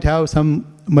 okay, you might have some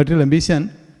material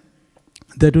ambition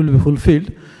that will be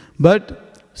fulfilled, but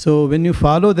so when you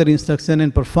follow their instruction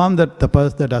and perform that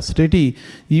tapas, that austerity,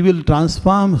 you will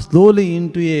transform slowly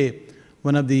into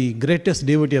one of the greatest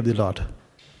devotee of the Lord.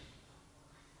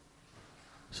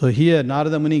 So here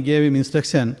Narada Muni gave him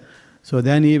instruction. So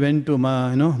then he went to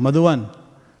Madhuvan,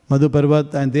 Madhu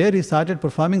Parvat, and there he started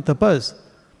performing tapas.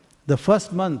 The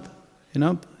first month,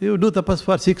 you do tapas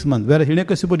for 6 months, whereas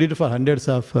Hiranyakashipu did it for hundreds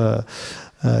of,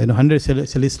 100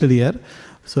 celestial year.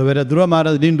 So whereas Dhruva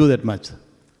Maharaj didn't do that much,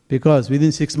 because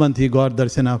within 6 months he got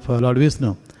darshan of Lord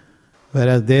Vishnu,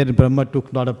 whereas there Brahma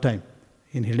took a lot of time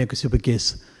in Hiranyakashipu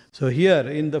case. So here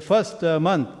in the first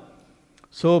month,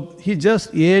 so he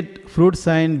just ate fruits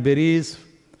and berries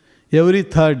every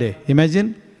 3rd day.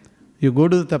 Imagine, you go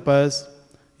to the tapas,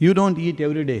 you don't eat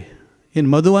every day. In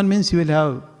Madhuvan means you will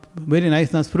have very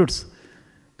nice fruits,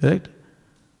 correct?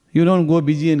 You don't go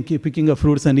busy and keep picking up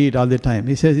fruits and eat all the time.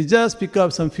 He says, you just pick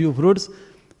up some few fruits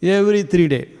every 3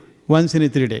 days, once in a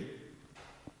 3 days.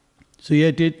 So he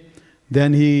ate it.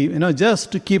 Then he,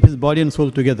 just to keep his body and soul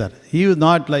together. He was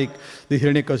not like the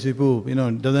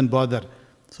Hiranyakashipu, doesn't bother.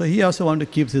 So he also want to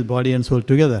keep his body and soul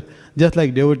together, just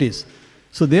like devotees.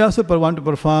 So they also want to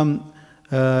perform,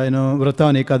 Vrata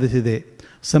on Ekadashi day.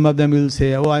 Some of them will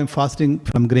say, oh, I'm fasting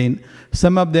from grain.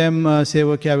 Some of them say,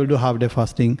 okay, I will do half day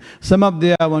fasting. Some of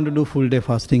them I want to do full day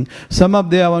fasting. Some of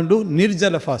them I want to do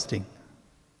nirjala fasting.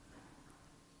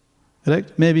 Right?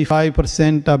 Maybe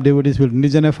 5% of devotees will do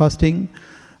nirjala fasting.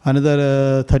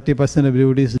 Another 30% of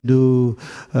devotees do,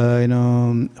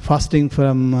 fasting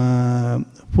from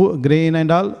grain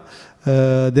and all.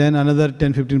 Then another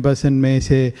 10-15% may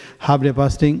say half day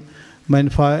fasting.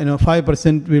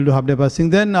 5% will do half day fasting.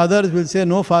 Then others will say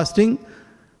no fasting,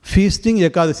 feasting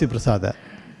Ekadasi Prasada.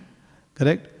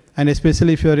 Correct? And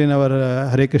especially if you are in our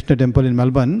Hare Krishna temple in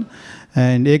Melbourne,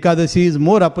 and Ekadasi is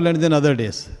more opulent than other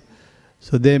days.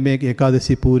 So they make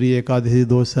Ekadasi Puri, Ekadasi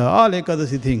Dosa, all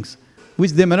Ekadasi things,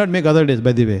 which they may not make other days,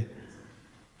 by the way.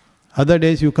 Other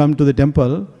days you come to the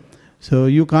temple, so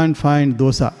you can't find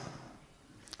dosa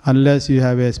unless you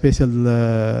have a special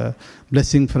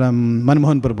blessing from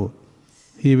Manmohan Prabhu.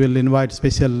 He will invite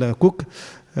special cook.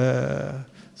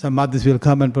 Some madhis will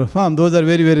come and perform. Those are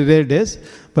very, very rare days.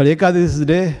 But Ekadasi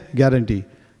day, guarantee.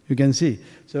 You can see.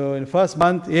 So in first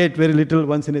month, ate very little,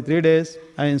 once in 3 days,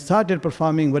 and started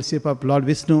performing worship of Lord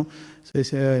Vishnu.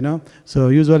 So, so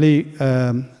usually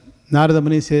Narada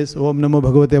Muni says, Om Namo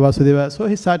Bhagavate Vasudeva. So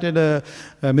he started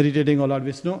meditating on Lord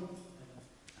Vishnu.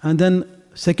 And then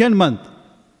second month,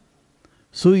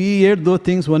 so he ate those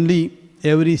things only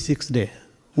every 6 days.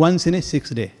 Once in a 6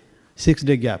 day. 6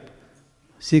 day gap.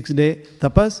 6 day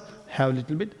tapas, have a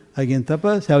little bit. Again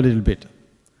tapas, have a little bit.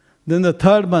 Then the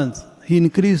third month, he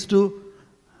increased to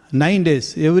 9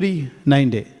 days, every 9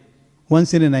 days.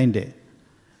 Once in a 9 day.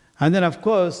 And then of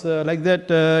course, like that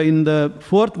in the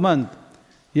 4th month,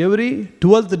 every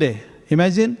 12th day.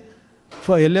 Imagine,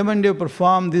 for 11 days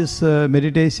perform this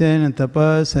meditation and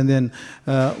tapas, and then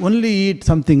only eat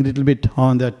something little bit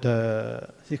on that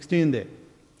 16th day.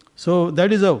 So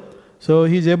that is how. So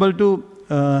he is able to,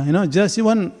 just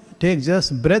even take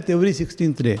just breath every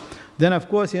 16th day. Then of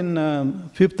course in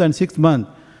 5th and 6th month,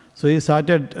 so he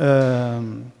started,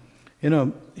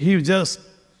 he just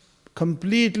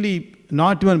completely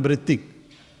not even breathing,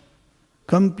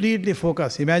 completely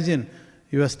focused. Imagine,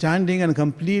 you are standing and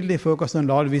completely focused on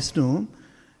Lord Vishnu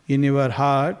in your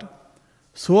heart,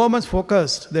 so much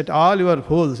focused that all your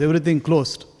holes, everything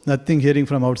closed, nothing hearing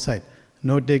from outside,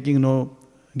 no taking, no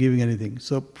giving anything.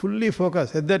 So fully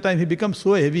focused. At that time he becomes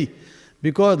so heavy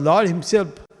because Lord himself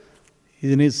is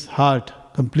in his heart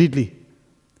completely.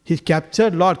 He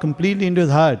captured Lord completely into his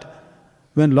heart.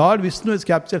 When Lord Vishnu is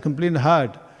captured completely in the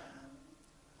heart,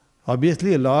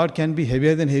 obviously Lord can be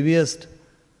heavier than heaviest.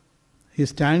 He is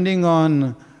standing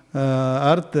on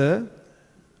earth,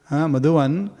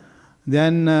 Madhuvan,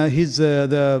 then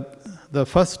the the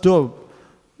first stove,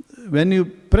 when you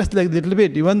press like a little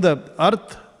bit, even the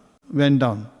earth went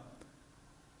down.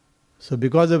 So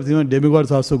because of,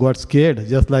 demigods also got scared,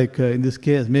 just like in this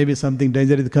case, maybe something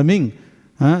danger is coming.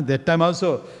 That time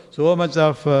also, so much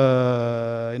of,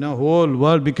 whole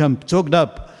world become choked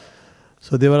up.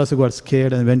 So they were also got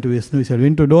scared and went to Vishnu. He said,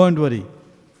 Vishnu, don't worry,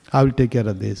 I will take care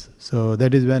of this. So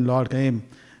that is when Lord came,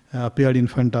 appeared in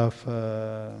front of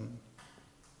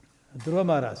Dhruva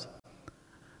Maharaj.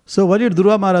 So what did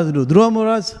Dhruva Maharaj do? Dhruva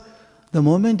Maharaj, the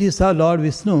moment he saw Lord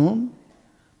Vishnu,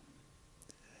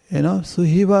 so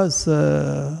he was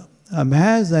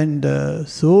amazed and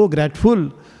so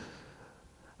grateful.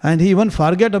 And he even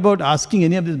forget about asking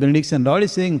any of this benediction. Lord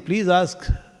is saying, please ask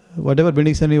whatever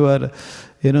benediction you are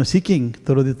seeking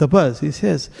through the tapas. He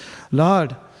says,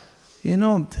 Lord,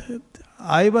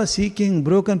 I was seeking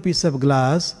broken piece of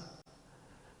glass.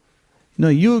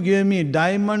 You gave me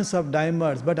diamonds of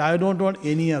diamonds, but I don't want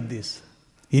any of this.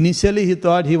 Initially he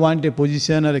thought he wanted a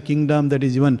position or a kingdom that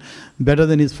is even better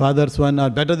than his father's one or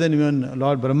better than even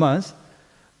Lord Brahma's.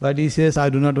 But he says, I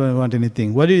do not want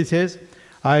anything. What he says?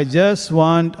 I just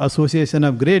want association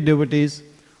of great devotees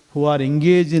who are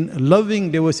engaged in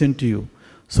loving devotion to you.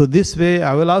 So this way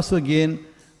I will also gain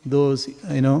those,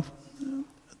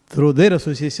 through their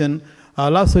association, I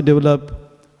will also develop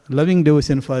loving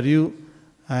devotion for you.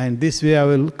 And this way I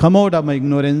will come out of my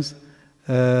ignorance.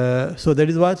 So that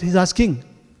is what he is asking.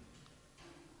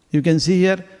 You can see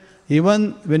here,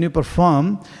 even when you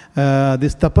perform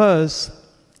this tapas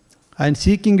and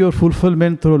seeking your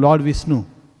fulfillment through Lord Vishnu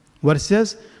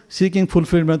versus seeking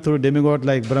fulfillment through demigod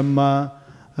like Brahma,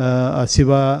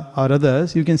 Shiva or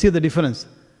others, you can see the difference.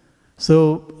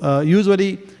 So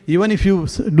usually, even if you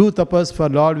do tapas for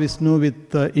Lord Vishnu with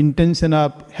the intention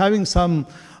of having some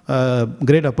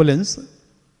great opulence,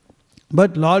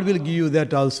 but Lord will give you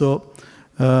that also,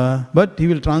 but He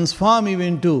will transform you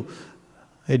into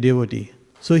a devotee.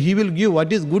 So He will give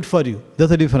what is good for you. That's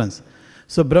the difference.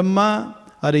 So Brahma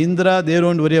or Indra, they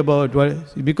don't worry about what,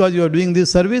 because you are doing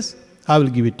this service, I will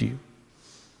give it to you.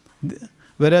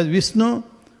 Whereas Vishnu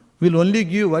will only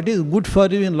give what is good for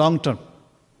you in long term.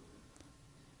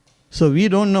 So we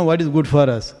don't know what is good for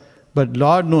us, but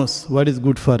Lord knows what is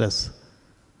good for us.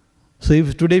 So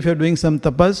if today you are doing some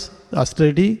tapas,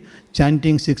 austerity,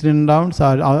 chanting 16 rounds,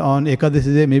 or on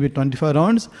Ekadashi day maybe 25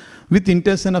 rounds, with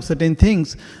intention of certain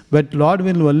things, but Lord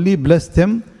will only bless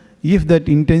them if that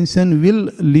intention will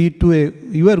lead to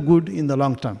your good in the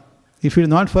long term. If it is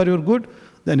not for your good,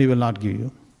 then He will not give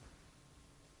you.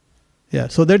 Yeah,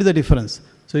 so that is the difference.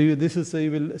 So you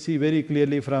will see very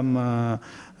clearly from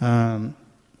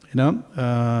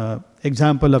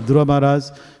example of Dhruva Maharaj,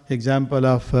 example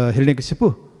of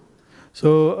Hiranyakashipu.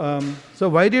 So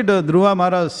why did Dhruva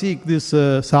Maharaj seek this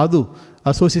sadhu,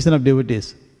 association of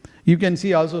devotees? You can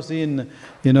also see in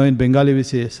Bengali we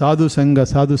say sadhu sangha,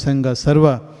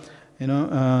 sarva.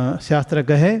 Shastra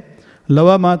kahe,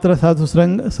 lava matra sadhu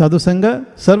sangha,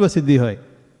 sarva siddhi hoy.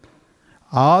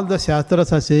 All the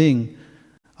Shastras are saying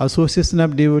association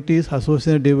of devotees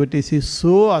is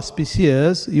so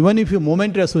auspicious, even if you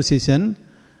momentary association,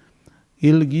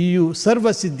 it will give you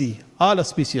sarva siddhi, all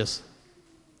auspicious.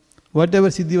 Whatever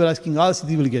siddhi you are asking, all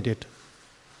siddhi will get it.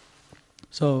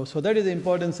 So that is the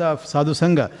importance of sadhu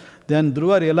sangha. Then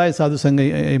Dhruva realized sadhu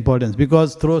sangha importance,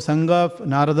 because through sangha of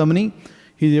Narada Muni,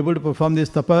 he is able to perform this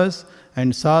tapas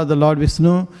and saw the Lord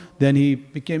Vishnu. Then he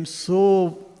became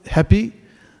so happy,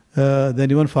 then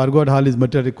even forgot all his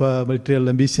material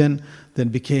ambition, then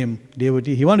became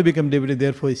devotee. He wanted to become devotee,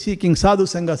 therefore he is seeking sadhu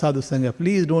sangha.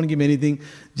 Please don't give me anything,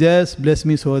 just bless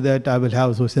me so that I will have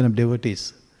association of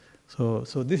devotees. So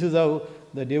this is how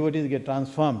the devotees get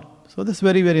transformed. So this is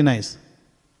very, very nice.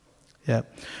 Yeah.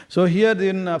 So here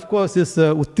then, of course, this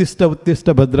Uttista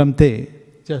Bhadram Te,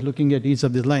 just looking at each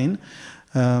of this line,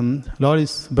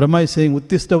 Brahma is saying,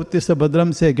 Uttista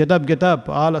Bhadram, say, get up,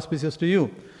 all auspicious to you.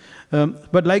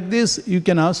 But like this, you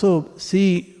can also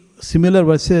see similar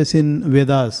verses in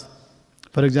Vedas.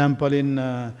 For example, in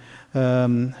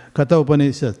Katha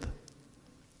Upanishad,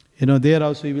 there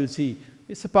also you will see,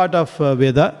 it's a part of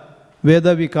Veda.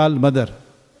 Veda we call mother.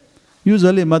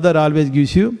 Usually mother always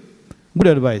gives you good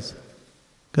advice.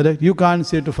 Correct? You can't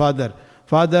say to father,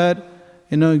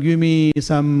 give me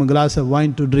some glass of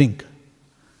wine to drink.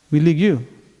 Will he give?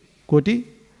 Koti?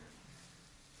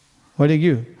 What do you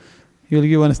give? He will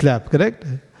give one slap, correct?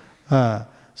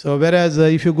 So whereas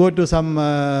if you go to some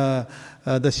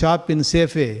the shop in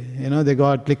Safeway, they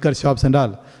got liquor shops and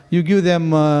all. You give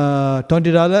them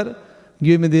 $20,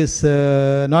 give me this,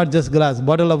 not just glass,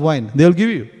 bottle of wine. They will give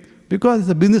you. Because it's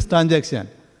a business transaction.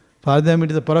 For them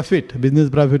it is a profit, business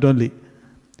profit only.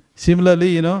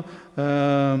 Similarly,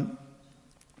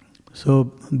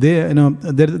 So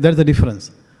there's a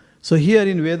difference. So here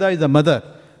in Veda is the mother.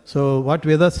 So what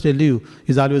Vedas tell you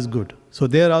is always good. So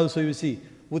there also you see,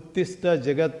 Uttista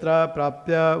Jagatra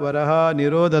Prapya Varaha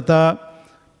Nirodhata,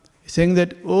 saying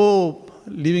that, oh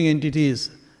living entities,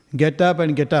 get up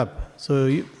and get up.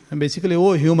 So basically,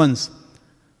 oh humans.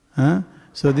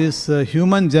 So this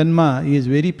human janma is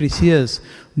very precious.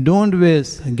 Don't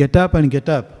waste, get up and get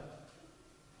up.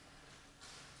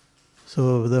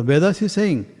 So the Vedas is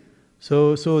saying,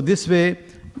 so this way,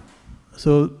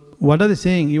 so what are they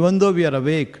saying? Even though we are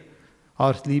awake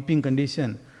or sleeping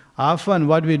condition, often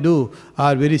what we do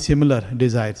are very similar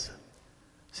desires.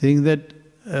 Saying that,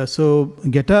 so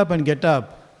get up and get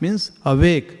up means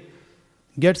awake,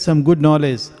 get some good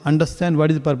knowledge, understand what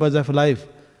is the purpose of life,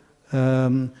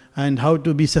 and how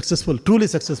to be successful, truly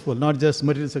successful, not just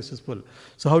materially successful.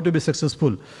 So how to be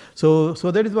successful. So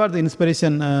that is what the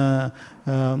inspiration,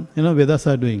 Vedas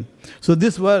are doing. So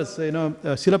this verse,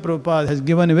 Srila Prabhupada has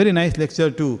given a very nice lecture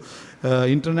to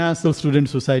International Student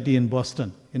Society in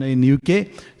Boston, in UK.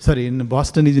 Sorry, in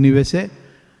Boston is in USA.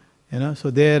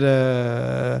 So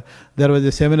there was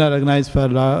a seminar organized for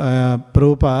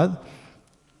Prabhupada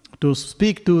to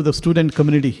speak to the student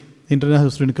community,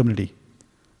 international student community.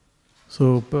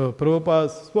 So Prabhupada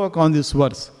spoke on this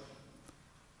verse.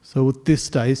 So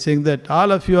Uttista is saying that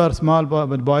all of you are small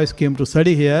boys came to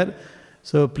study here.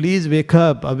 So please wake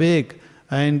up, awake,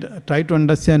 and try to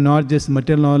understand not just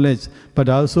material knowledge, but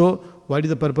also what is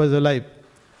the purpose of life.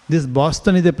 This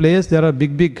Boston is a place, there are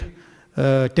big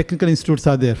technical institutes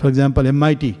are there. For example,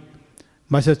 MIT,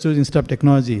 Massachusetts Institute of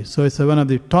Technology. So it's one of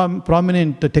the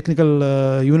prominent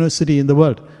technical university in the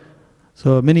world.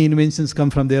 So many inventions come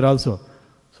from there also.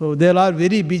 So they are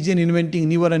very busy in inventing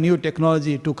newer and new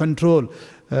technology to control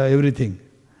everything.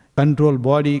 Control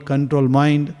body, control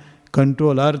mind,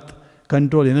 control earth,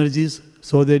 control energies,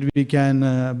 so that we can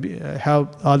have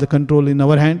all the control in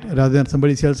our hand rather than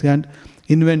somebody else's hand.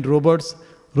 Invent robots.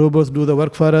 Robots do the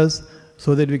work for us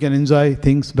so that we can enjoy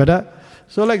things better.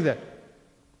 So like that.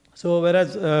 So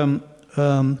whereas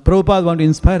Prabhupada want to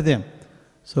inspire them.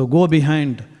 So go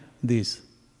behind this.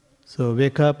 So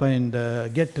wake up and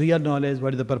get real knowledge,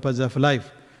 what is the purpose of life.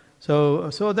 So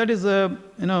that is,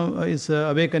 is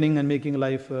awakening and making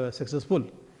life successful.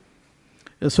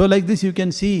 So like this you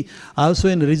can see also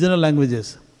in regional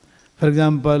languages. For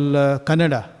example,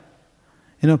 Kannada,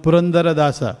 Purandara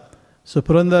Dasa. So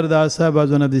Purandara Dasa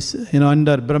was one of this,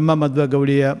 under Brahma Madhva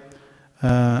Gaudiya,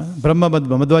 Brahma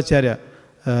Madhvacharya,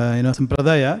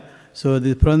 Sampradaya. So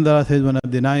the Purandara Dasa is one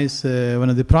of the nice, one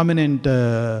of the prominent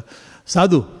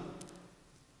sadhu.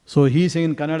 So he is saying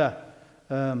in Kannada,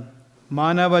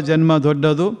 Manava Janma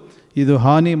Doddadu, Idu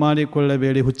Hani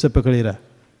Madikollabedi Huchappakalira.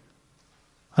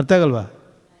 Arthagalva?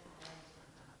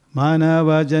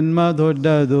 Manava Janma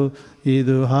Doddadu,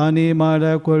 Idu Hani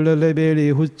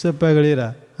Madikollabedi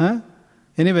Huchappakalira.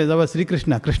 Anyway, that was Sri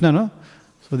Krishna. Krishna, no?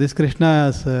 So this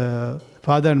Krishna's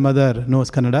father and mother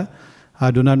knows Kannada. I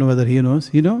do not know whether he knows.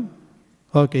 You know?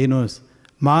 Okay, he knows.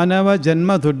 Manava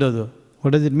Janma Doddadu.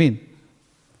 What does it mean?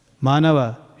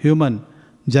 Manava, human,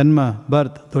 Janma,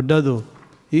 birth, Doddadu,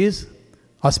 is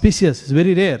auspicious, is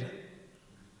very rare.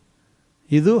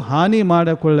 Idu Hani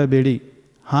Madakollabedi.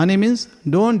 Hani means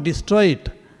don't destroy it.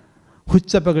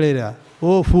 Huchappakalira.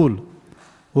 Oh fool.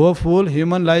 Oh fool,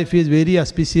 human life is very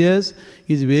auspicious,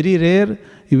 is very rare,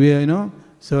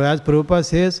 So as Prabhupada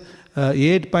says,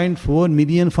 8.4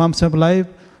 million forms of life.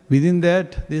 Within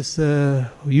that, this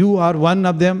you are one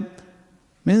of them.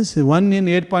 Means 1 in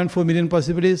 8.4 million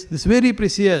possibilities. This is very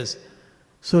precious.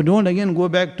 So don't again go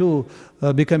back to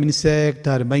become insect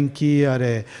or a monkey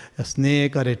or a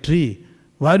snake or a tree.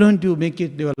 Why don't you make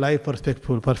it your life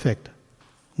perfect?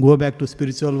 Go back to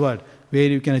spiritual world where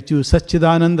you can achieve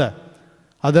Satchidananda.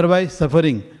 Otherwise,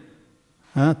 suffering.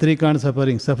 Three kinds of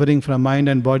suffering. Suffering from mind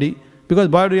and body. Because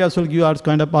body also gives all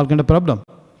kind of problem.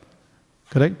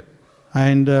 Correct?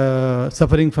 And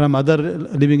suffering from other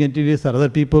living entities or other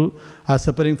people, are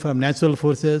suffering from natural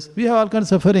forces. We have all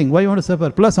kinds of suffering. Why you want to suffer?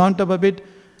 Plus on top of it,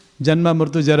 Janma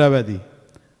Murtu Jaravadi.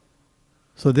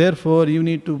 So therefore, you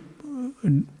need to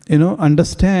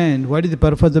understand what is the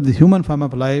purpose of the human form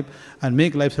of life and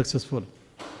make life successful.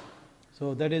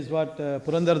 So that is what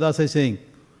Purandara Dasa is saying.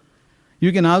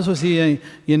 You can also see, if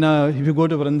you go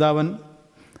to Vrindavan,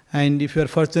 and if you are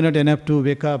fortunate enough to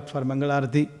wake up for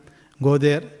Mangalarati, go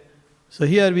there. So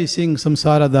here we sing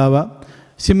Samsara Dava.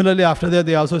 Similarly, after that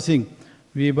they also sing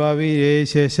Vibhavi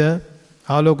Shesha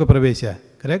Aloka Pravesha.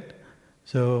 Correct?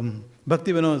 So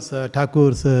Bhakti Vinod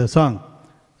Thakur's song.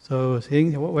 So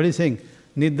saying, what is saying?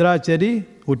 Nidra Chari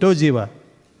Uto Jiva.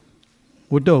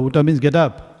 Uto means get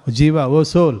up. Jiva, oh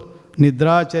soul.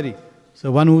 Nidra Chari. So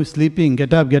one who is sleeping,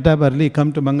 get up early,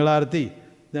 come to Mangalarati.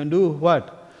 Then do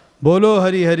what? Bolo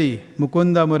Hari Hari,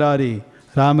 Mukunda Murari,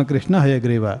 Ramakrishna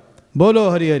Hayagriva.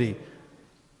 Bolo Hari Hari.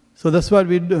 So that's what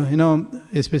we do,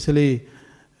 especially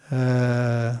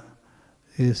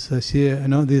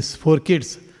these 4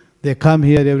 kids. They come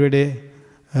here every day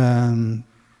along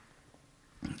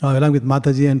with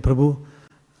Mataji and Prabhu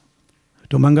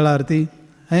to Mangalarati.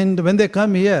 And when they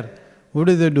come here, what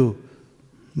do they do?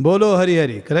 Bolo Hari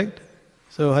Hari, correct?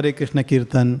 So Hare Krishna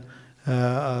Kirtan,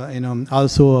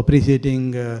 also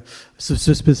appreciating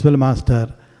spiritual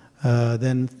master,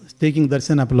 then taking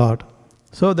darshan of Lord.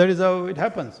 So that is how it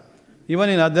happens. Even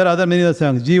there are other many other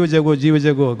songs, Jiva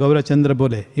Jago, Gaura Chandra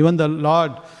Bole. Even the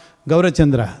Lord Gaura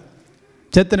Chandra,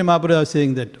 Chaitanya Mahaprabhu was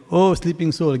saying that, oh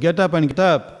sleeping soul, get up and get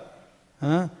up.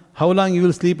 How long you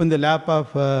will sleep in the lap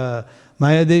of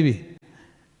Maya Devi?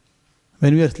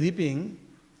 When we are sleeping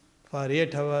for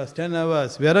 8 hours, 10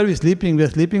 hours, where are we sleeping? We are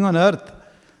sleeping on earth,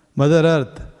 Mother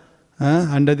Earth,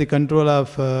 under the control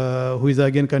of, who is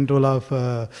again control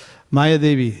of Maya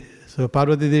Devi. So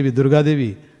Parvati Devi, Durga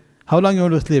Devi. How long you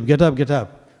want to sleep? Get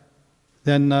up.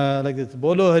 Then like this,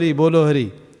 Bolo Hari, Bolo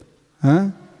Hari.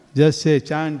 Just say,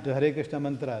 chant Hare Krishna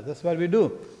mantra. That's what we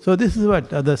do. So this is what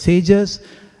the sages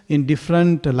in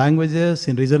different languages,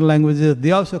 in regional languages,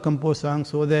 they also compose songs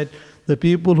so that the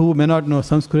people who may not know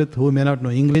Sanskrit, who may not know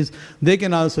English, they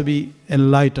can also be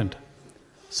enlightened.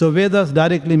 So Vedas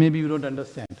directly maybe we don't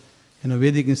understand.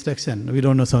 Vedic instruction, we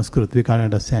don't know Sanskrit, we can't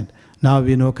understand. Now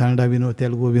we know Kannada, we know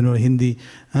Telugu, we know Hindi,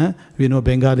 we know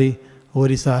Bengali,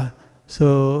 Orissa.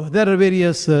 So there are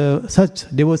various such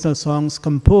devotional songs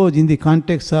composed in the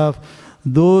context of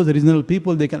those regional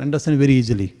people, they can understand very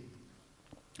easily.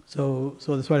 So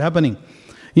that's what's happening.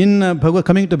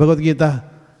 Coming to Bhagavad Gita,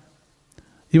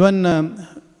 even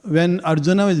when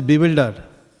Arjuna was bewildered,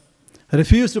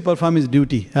 refused to perform his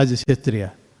duty as a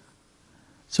Kshatriya.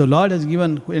 So Lord has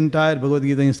given entire Bhagavad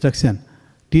Gita instruction,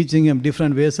 teaching him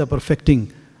different ways of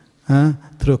perfecting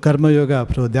through Karma Yoga,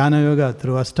 through Dhyana Yoga,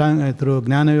 through Ashtanga, through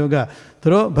Jnana Yoga,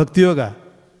 through Bhakti Yoga.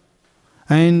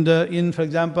 And for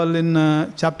example, in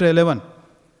chapter 11,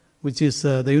 which is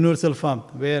the universal form,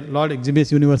 where Lord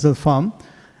exhibits universal form,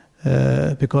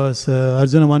 because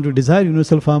Arjuna wanted to desire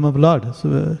universal form of Lord,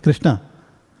 Krishna.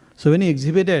 So when he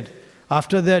exhibited,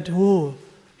 after that,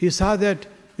 he saw that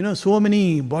so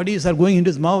many bodies are going into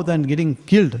his mouth and getting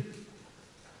killed.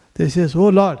 He says, oh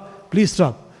Lord, please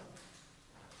stop.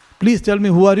 Please tell me,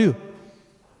 who are you?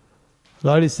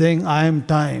 Lord is saying, I am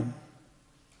time.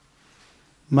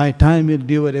 My time will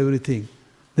devour everything.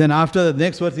 Then after the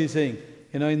next verse he is saying,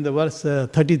 in the verse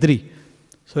 33.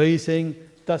 So he is saying,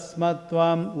 Tasmat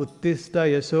Tvam Uttista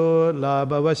Yasho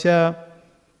Labhavasya.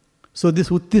 So this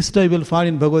Uttista you will find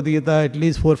in Bhagavad Gita at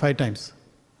least 4 or 5 times.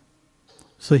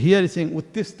 So here he is saying,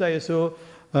 Uttista Yasho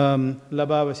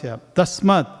Labhavasya.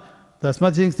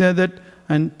 Tasmat saying that,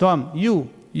 and Tvam,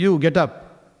 you get up.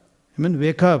 I mean,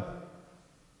 wake up.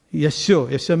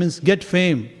 Yasho means get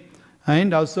fame.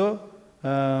 And also,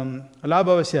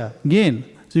 Labhavasya, gain.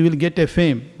 So you will get a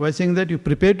fame. By saying that you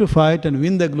prepare to fight and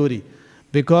win the glory.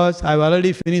 Because I have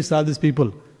already finished all these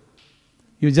people.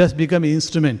 You just become an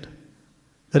instrument.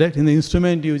 Correct? In the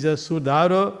instrument you just shoot the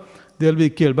arrow, they will be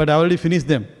killed. But I already finished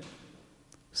them.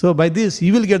 So by this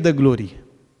you will get the glory.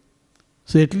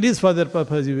 So at least for that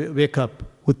purpose you wake up.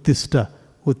 Uttista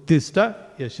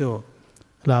Yasho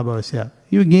Labhavasya.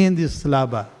 You gain this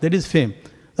labha. That is fame.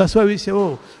 That's why we say,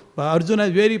 Arjuna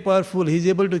is very powerful. He is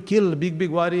able to kill big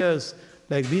warriors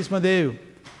like Bhishma Dev,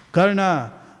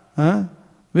 Karna,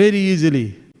 very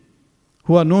easily,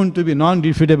 who are known to be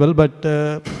non-defeatable. But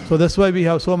so that's why we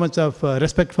have so much of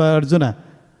respect for Arjuna.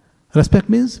 Respect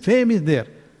means fame is there.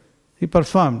 He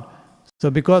performed. So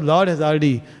because Lord has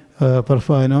already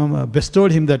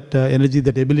bestowed him that energy,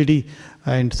 that ability,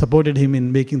 and supported him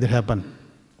in making that happen.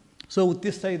 So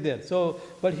Uttista is there. So,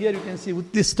 but here you can see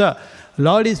Uttista.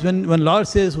 Lord is, when Lord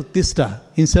says Uttista,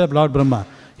 instead of Lord Brahma,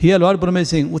 here Lord Brahma is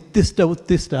saying Uttista,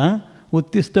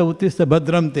 Uttista,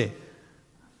 Bhadramte.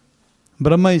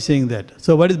 Brahma is saying that.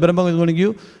 So what is Brahma going to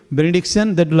give?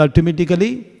 Benediction that will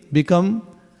automatically become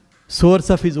source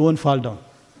of his own fall down.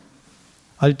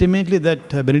 Ultimately that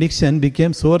benediction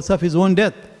became source of his own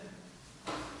death.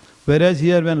 Whereas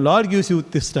here when Lord gives you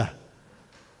Uttista,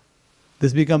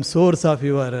 this becomes source of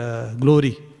your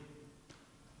glory.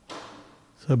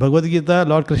 So Bhagavad Gita,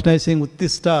 Lord Krishna is saying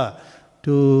Uttista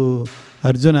to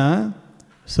Arjuna.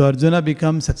 So Arjuna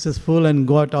becomes successful and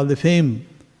got all the fame.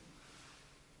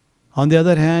 On the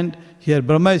other hand, here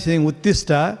Brahma is saying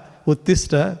Uttista,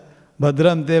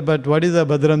 Bhadramte, but what is the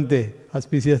Bhadramte?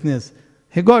 Auspiciousness.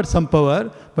 He got some power,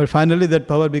 but finally that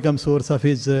power becomes source of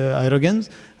his arrogance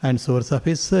and source of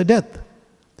his death.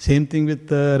 Same thing with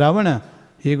Ravana.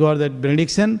 He got that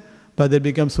benediction, but that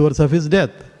becomes source of his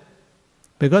death.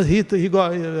 Because he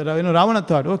got, Ravana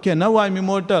thought, okay, now I'm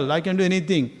immortal, I can do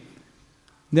anything.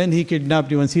 Then he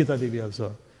kidnapped even Sita Devi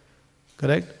also.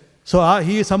 Correct? So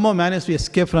he somehow managed to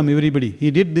escape from everybody. He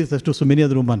did this to so many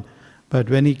other women. But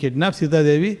when he kidnapped Sita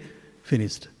Devi,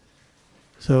 finished.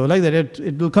 So like that,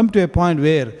 it will come to a point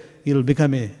where it will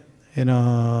become a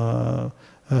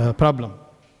problem.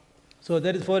 So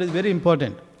therefore it is very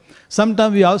important.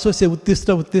 Sometimes we also say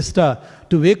Uttista, Uttista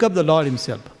to wake up the Lord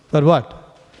himself. For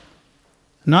what?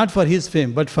 Not for his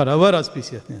fame, but for our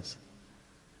auspiciousness.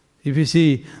 If you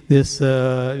see this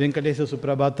Venkatesha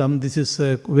Suprabhatam, this is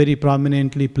very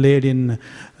prominently played in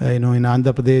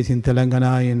Andhra Pradesh, in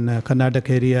Telangana, in Karnataka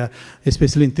area,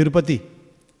 especially in Tirupati.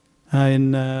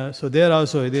 So there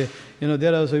also,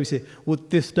 there also we say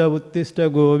Uttista,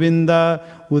 Uttista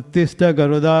Govinda, Uttista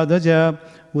Garudadhaja,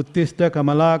 Uttista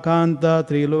Kamalakanta,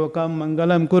 Trilokam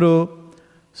Mangalam Kuru.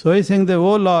 So he's saying that,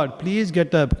 oh Lord, please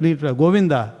get up, please,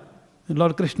 Govinda,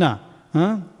 Lord Krishna,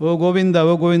 oh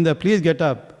Govinda, please get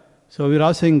up. So we are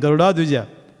also saying Garudadhaja,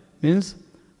 means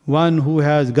one who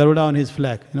has Garuda on his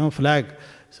flag, flag.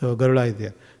 So Garuda is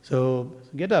there. So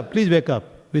get up, please wake up.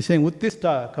 We are saying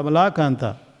Uttista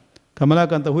Kamalakanta.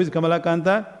 Kamalakanta, who is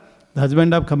Kamalakanta? The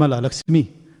husband of Kamala,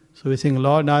 Lakshmi. So we are saying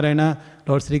Lord Narayana,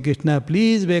 Lord Sri Krishna,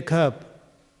 please wake up.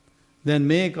 Then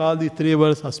make all these three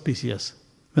words auspicious.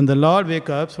 When the Lord wakes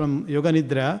up from Yoga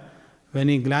Nidra, when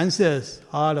he glances,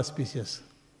 all auspicious.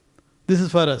 This is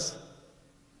for us.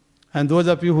 And those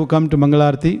of you who come to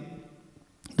Mangalarti,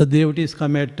 the devotees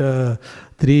come at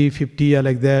 3:50 or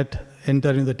like that,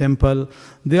 enter in the temple.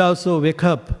 They also wake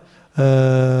up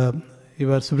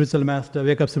your spiritual master,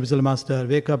 wake up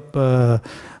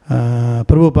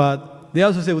Prabhupada. They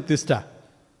also say Uttista.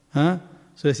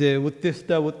 So they say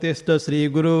Uttista Sri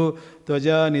Guru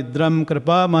Tvaja Nidram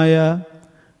Kripa Maya.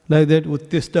 Like that,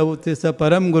 Uttista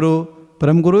Param Guru.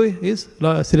 Param Guru is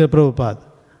Sri Prabhupada.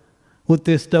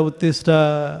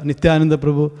 Uttista Nityananda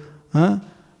Prabhu.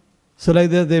 So like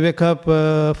that, they wake up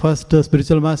first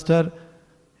spiritual master,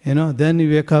 then you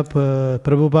wake up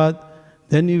Prabhupada,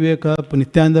 then you wake up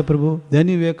Nityananda Prabhu, then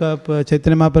you wake up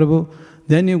Chaitanya Mahaprabhu,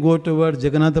 then you go towards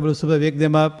Jagannatha Prabhu, wake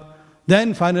them up,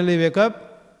 then finally wake up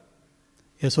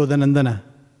Yashoda Nandana.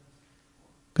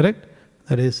 Correct?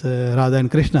 That is Radha and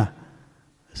Krishna.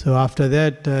 So after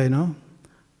that,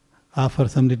 offer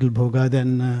some little bhoga,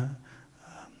 then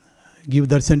give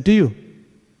darshan to you.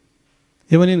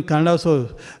 Even in Kannada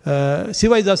also,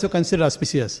 Shiva is also considered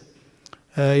auspicious.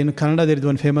 In Kannada there is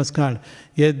one famous chant,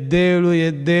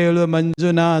 Yeddelu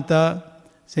Manjunatha,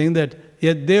 saying that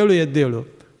Yeddelu,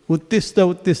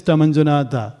 Uttista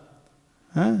Manjunatha.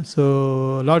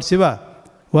 So Lord Shiva,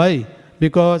 why?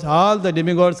 Because all the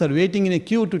demigods are waiting in a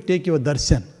queue to take your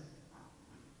darshan.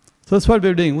 So that's what we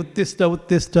are doing,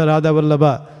 Uttista Radha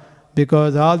Vallabha.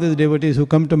 Because all these devotees who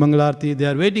come to Mangalarti, they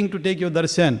are waiting to take your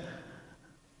darshan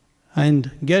and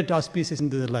get auspicious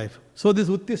into their life. So this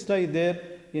Uttista is there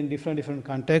in different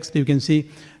contexts. You can see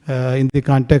in the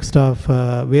context of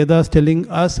Vedas telling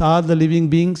us, all the living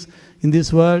beings in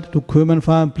this world, to human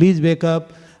form, please wake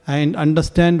up and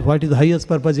understand what is the highest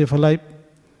purpose of life.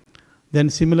 Then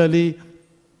similarly,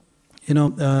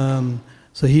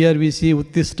 so here we see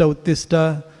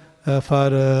Uttista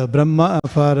for Brahma,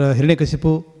 for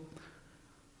Hiranyakashipu.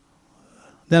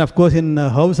 Then of course in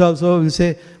house also we'll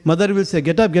say, mother will say,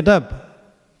 get up.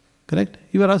 Correct?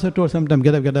 You are also told sometimes,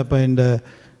 get up. And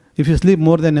if you sleep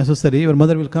more than necessary, your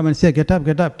mother will come and say, get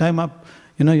up, time up.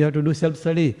 You have to do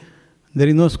self-study. There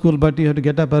is no school, but you have to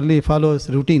get up early, follow this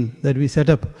routine that we set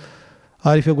up.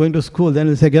 Or if you're going to school, then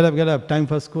we'll say, get up, time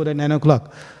for school at 9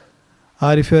 o'clock.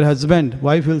 Or if your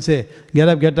wife will say, get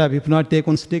up, if not, take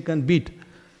one stick and beat.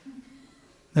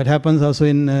 That happens also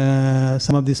in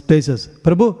some of these places.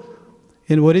 Prabhu,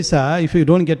 in Orissa, if you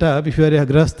don't get up, if you are a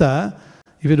grasta,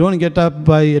 if you don't get up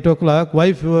by 8 o'clock,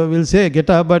 wife will say, get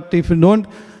up, but if you don't,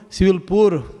 she will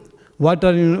pour water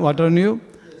on you.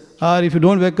 Yes. Or if you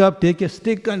don't wake up, take a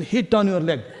stick and hit on your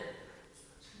leg.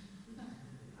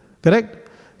 Correct?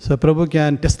 So Prabhu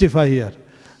can testify here.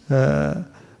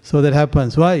 So that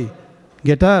happens. Why?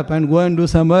 Get up and go and do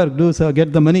some work,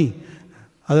 get the money.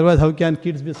 Otherwise, how can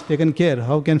kids be taken care?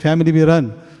 How can family be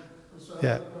run? So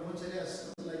yeah.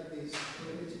 Brahmacharyas like this,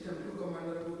 when the temple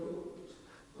commander go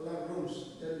to allow rooms,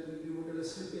 then we would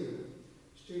sleeping.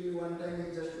 Still one time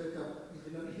he just wake up, he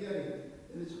did not hear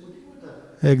it, then he's putting water.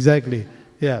 Exactly.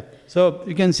 Yeah. So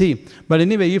you can see. But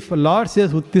anyway, if Lord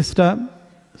says Uttista,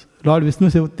 Lord Vishnu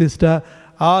says Uttista,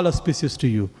 all auspicious to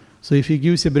you. So if he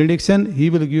gives a benediction, he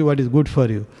will give what is good for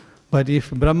you. But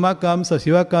if Brahma comes or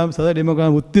Shiva comes, other demo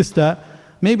comes, Uttista,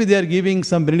 maybe they are giving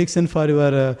some benediction for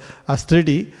your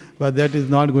austerity, but that is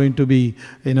not going to be,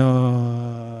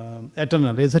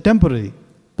 eternal. It's a temporary.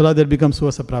 So that becomes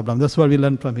source of problem. That's what we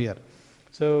learn from here.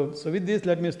 So with this,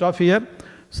 let me stop here.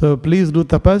 So please do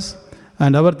tapas.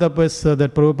 And our tapas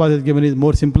that Prabhupada has given is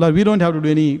more simpler. We don't have to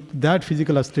do that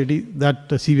physical austerity that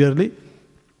severely.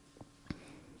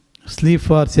 Sleep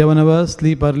for 7 hours,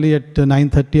 sleep early at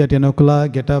 9:30 at 10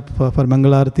 o'clock, get up for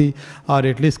Mangalarati, or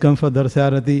at least come for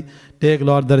Darsarati, take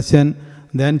Lord Darshan,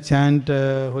 then chant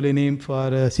holy name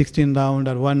for 16 round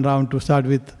or 1 round to start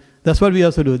with. That's what we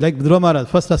also do. Like Dhruva Maharaj,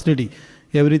 first austerity,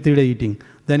 every 3-day eating,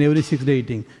 then every 6-day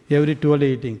eating, every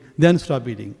 12-day eating, then stop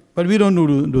eating. But we don't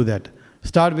do that.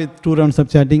 Start with 2 rounds of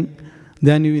chanting,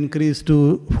 then you increase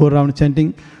to 4 round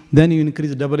chanting, then you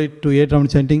increase double it to 8 round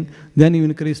chanting, then you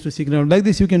increase to 6 round. Like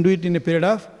this you can do it in a period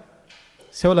of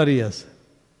several years.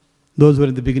 Those were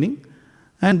in the beginning.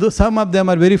 And though some of them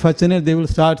are very fortunate, they will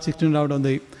start 16 round on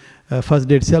the first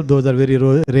day itself. Those are very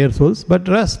rare souls. But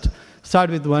rest, start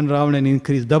with 1 round and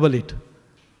increase, double it.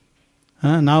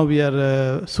 Now we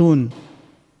are soon,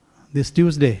 this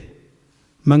Tuesday,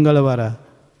 Mangalavara.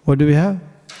 What do we have?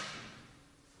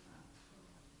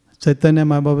 Chaitanya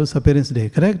Mahaprabhu's appearance day,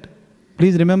 correct?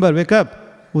 Please remember, wake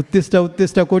up.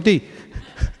 Uttista Koti.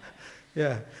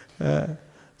 Yeah.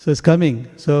 So it's coming.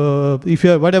 So if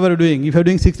you are whatever you're doing, if you're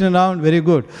doing 16 round, very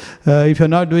good. If you're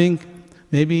not doing,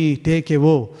 maybe take a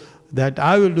vow that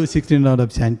I will do 16 round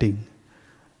of chanting.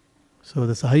 So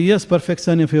that's the highest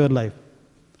perfection of your life.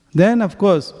 Then, of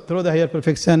course, through the higher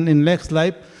perfection in next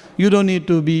life, you don't need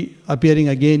to be appearing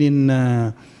again in,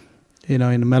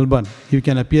 in Melbourne. You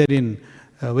can appear in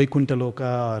Vaikuntha Loka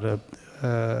or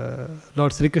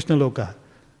Lord Sri Krishna Loka,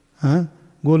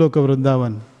 Goloka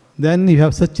Vrindavan. Then you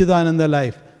have Satchidananda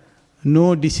life.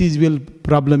 No disease will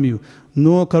problem you.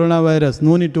 No coronavirus.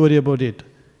 No need to worry about it.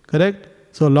 Correct?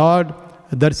 So Lord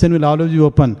Darshan will always be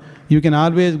open. You can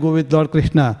always go with Lord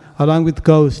Krishna along with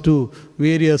cows to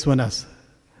various vanas.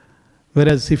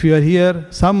 Whereas if you are here,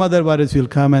 some other virus will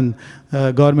come and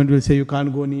government will say you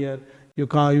can't go near. You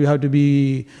have to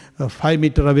be 5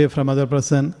 meters away from other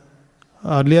person.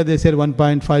 Earlier they said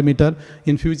 1.5 meter.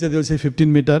 In future they will say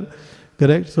 15 meter.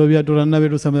 Correct? So we have to run away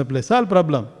to some other place. All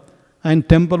problem. And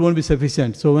temple won't be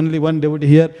sufficient. So only one devotee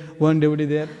here, one devotee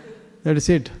there. That is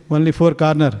it. Only 4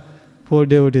 corner, 4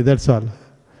 devotees. That's all.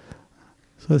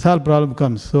 So this all problem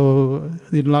comes. So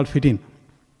it will not fit in.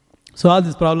 So all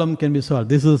this problem can be solved.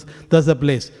 That's the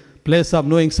place. Place of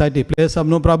no anxiety. Place of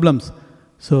no problems.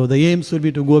 So the aim should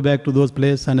be to go back to those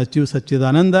places and achieve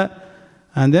Satchidananda,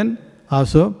 and then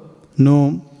also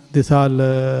know this all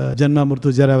Janma,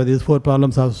 Murtu, Jara, these 4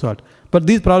 problems also solved. But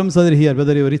these problems are here,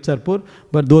 whether you are rich or poor,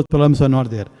 but those problems are not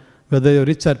there, whether you are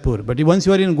rich or poor. But once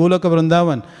you are in Goloka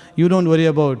Vrindavan, you don't worry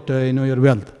about your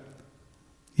wealth.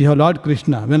 You have Lord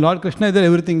Krishna. When Lord Krishna is there,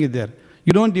 everything is there.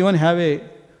 You don't even have a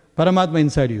Paramatma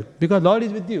inside you, because Lord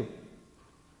is with you.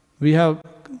 We have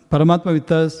Paramatma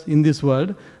with us in this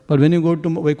world, but when you go to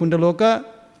Vaikuntha Loka,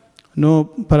 no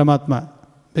Paramatma,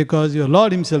 because your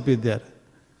Lord himself is there.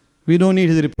 We don't need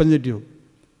his representative,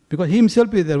 because he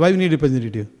himself is there. Why we need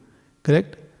representative?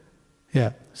 Correct?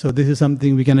 Yeah. So this is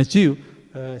something we can achieve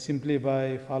simply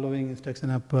by following instruction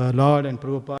of Lord and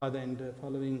Prabhupada and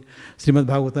following Srimad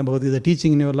Bhagavatam, Bhagavad Gita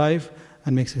teaching in your life,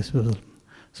 and make successful.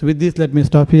 So with this, let me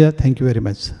stop here. Thank you very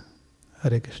much.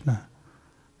 Hare Krishna.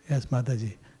 Yes,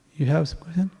 Mataji. You have some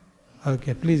question?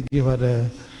 Okay, please give her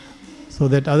so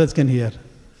that others can hear.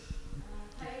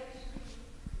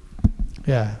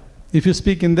 Yeah. If you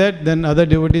speak in that, then other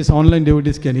devotees, online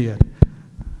devotees can hear.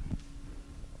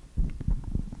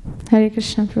 Hare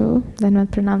Krishna Prabhu, Dhanavad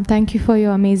Pranam. Thank you for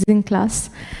your amazing class.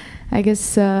 I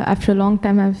guess after a long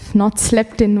time I've not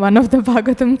slept in one of the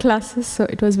Bhagavatam classes, so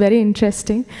it was very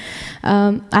interesting.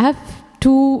 I have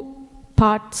 2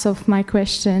 parts of my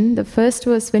question. The first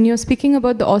was when you're speaking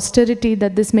about the austerity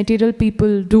that this material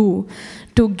people do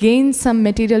to gain some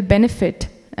material benefit.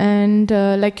 And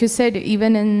like you said,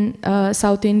 even in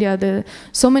South India, there are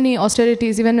so many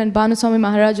austerities. Even when Bhanuswami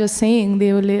Maharaj was saying,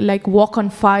 they will like walk on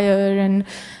fire, and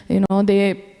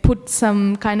they put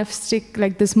some kind of stick,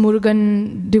 like this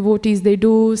Murugan devotees they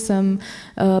do, some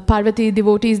Parvati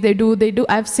devotees they do.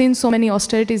 I've seen so many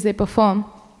austerities they perform.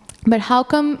 But how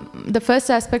come, the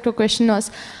first aspect of question was,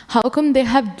 how come they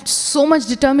have so much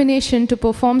determination to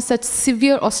perform such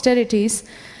severe austerities,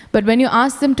 But when you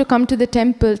ask them to come to the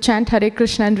temple, chant Hare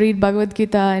Krishna and read Bhagavad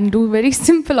Gita and do very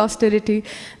simple austerity,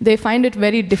 they find it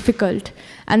very difficult.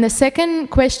 And the second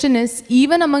question is,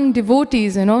 even among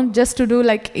devotees, just to do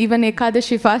like even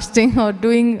Ekadashi fasting or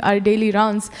doing our daily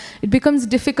rounds, it becomes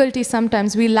difficulty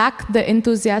sometimes. We lack the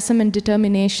enthusiasm and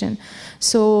determination.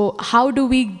 So how do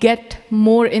we get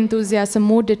more enthusiasm,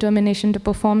 more determination to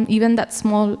perform even that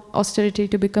small austerity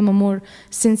to become a more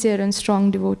sincere and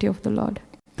strong devotee of the Lord?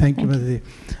 Thank you, Mataji.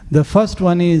 The first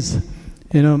one is,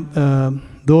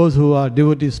 those who are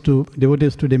devotees to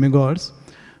demigods,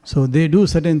 so they do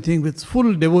certain things with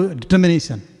full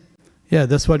determination. Yeah,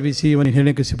 that's what we see even in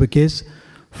Hiranyakashipu case.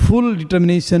 Full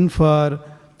determination for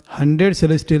 100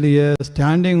 celestial years,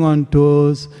 standing on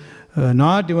toes,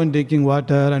 not even taking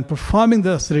water and performing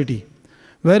the austerity.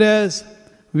 Whereas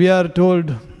we are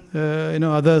told,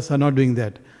 others are not doing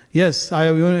that. Yes,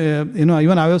 even I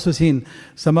have also seen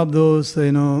some of those,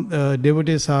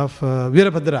 devotees of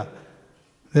Virabhadra.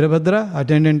 Virabhadra,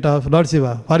 attendant of Lord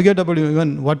Shiva. Forget about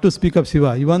even what to speak of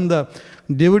Shiva. Even the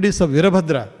devotees of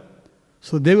Virabhadra,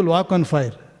 so they will walk on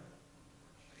fire.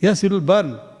 Yes, it will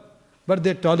burn, but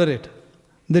they tolerate.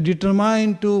 They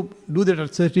determine to do that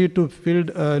austerity to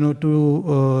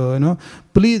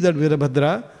please that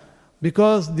Virabhadra,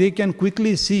 because they can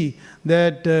quickly see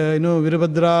that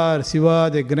Virabhadra or Shiva,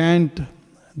 they grant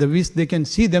the wish, they can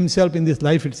see themselves in this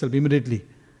life itself immediately.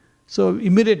 So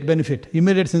immediate benefit,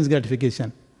 immediate sense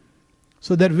gratification.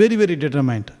 So they're very, very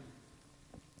determined.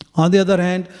 On the other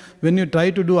hand, when you try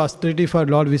to do austerity for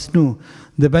Lord Vishnu,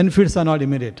 the benefits are not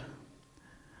immediate.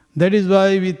 That is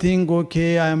why we think,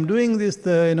 okay, I am doing this,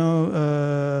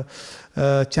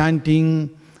 chanting,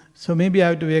 so maybe I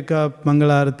have to wake up,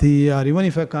 Mangalarati, or even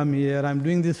if I come here, I am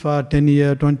doing this for 10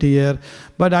 years, 20 years,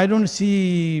 but I don't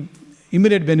see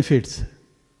immediate benefits.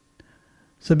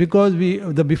 So because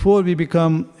before we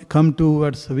come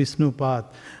towards Vishnu path,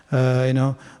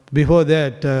 before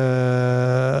that,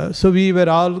 so we were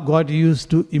all got used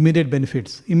to immediate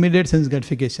benefits, immediate sense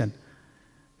gratification,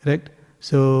 correct?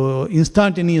 So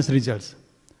instantaneous results.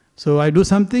 So I do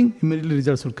something, immediately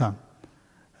results will come.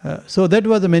 So that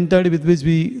was the mentality with which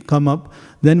we come up.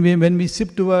 Then when we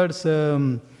shift towards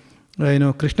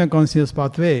Krishna conscious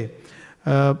pathway,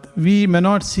 we may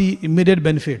not see immediate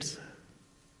benefits.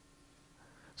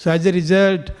 So as a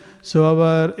result, so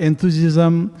our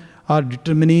enthusiasm, our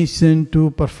determination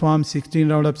to perform 16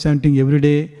 rounds of chanting every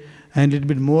day and a little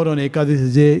bit more on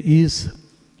Ekadashi day is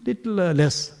little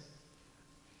less.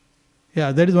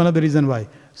 Yeah, that is one of the reasons why.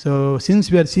 So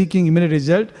since we are seeking immediate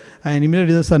result and immediate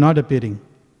results are not appearing.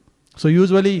 So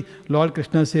usually Lord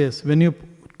Krishna says, when you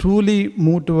truly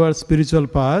move towards spiritual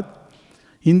path,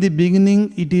 in the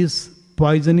beginning it is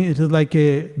poisonous, it is like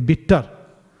a bitter,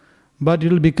 but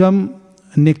it will become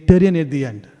nectarian at the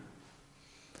end.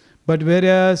 But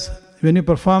whereas when you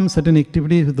perform certain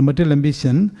activities with the material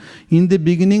ambition, in the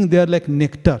beginning they are like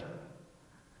nectar,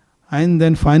 and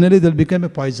then finally they'll become a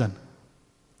poison.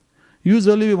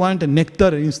 Usually we want a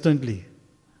nectar instantly.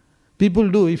 People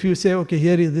do, if you say, okay,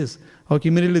 here is this, okay,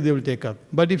 immediately they will take up.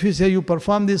 But if you say you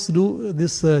perform this,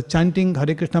 chanting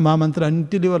Hare Krishna Maha Mantra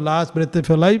until your last breath of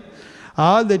your life,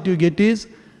 all that you get is,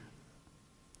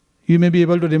 you may be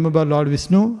able to remember Lord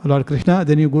Vishnu, Lord Krishna,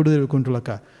 then you go to the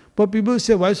Vaikuntha. But people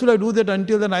say, why should I do that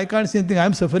until then? I can't see anything. I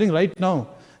am suffering right now.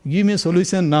 Give me a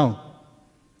solution now.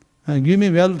 Give me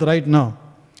wealth right now.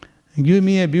 Give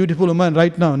me a beautiful woman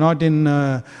right now, not in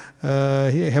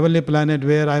heavenly planet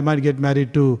where I might get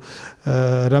married to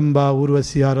Ramba,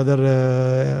 Urvasi or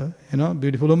other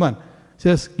beautiful woman.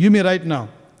 Just give me right now.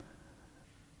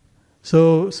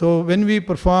 So when we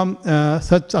perform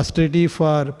such austerity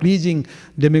for pleasing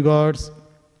demigods,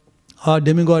 or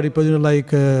demigod representative like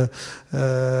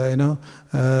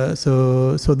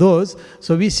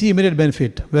so we see immediate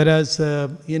benefit, whereas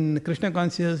in Krishna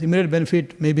consciousness immediate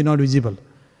benefit may be not visible.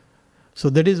 So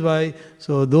that is why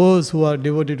those who are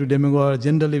devoted to demigod are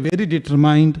generally very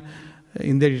determined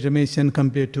in their determination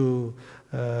compared to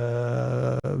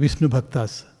Vishnu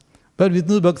Bhaktas. But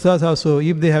Vishnu Bhaktas also,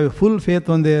 if they have full faith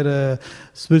on their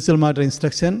spiritual matter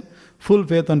instruction, full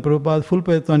faith on Prabhupada, full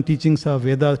faith on teachings of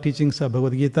Vedas, teachings of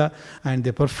Bhagavad Gita, and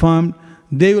they perform,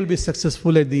 they will be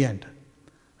successful at the end.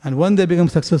 And when they become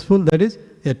successful, that is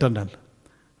eternal.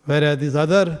 Whereas these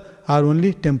other are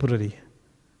only temporary.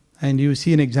 And you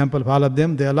see an example of all of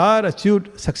them. They all are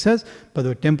achieved success, but they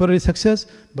were temporary success,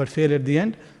 but fail at the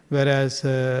end. Whereas,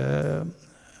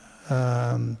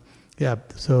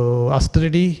 so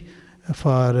austerity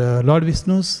for Lord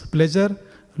Vishnu's pleasure,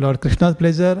 Lord Krishna's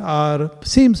pleasure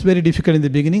seems very difficult in the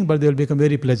beginning, but they will become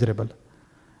very pleasurable.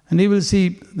 And you will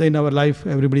see in our life,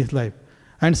 everybody's life.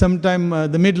 And sometime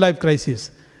the midlife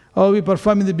crisis, Oh, we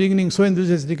perform in the beginning so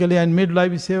enthusiastically, and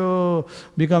mid-life we say, oh,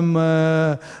 become,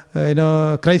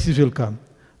 crisis will come.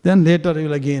 Then later you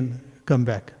will again come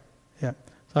back. Yeah.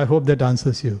 So I hope that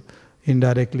answers you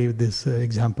indirectly with this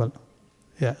example.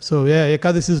 Yeah. So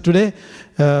Ekadasi is today.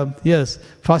 Yes,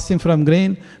 fasting from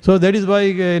grain. So that is why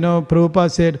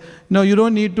Prabhupada said, you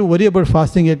don't need to worry about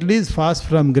fasting. At least fast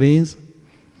from grains,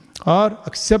 or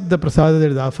accept the prasada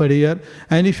that is offered here.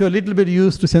 And if you're a little bit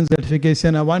used to sense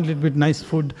gratification, I want a little bit nice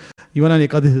food, even on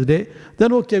Ekadasi day,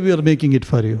 then okay, we are making it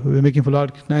for you. We're making for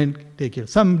Lord, and take it.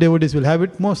 Some devotees will have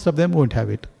it, most of them won't have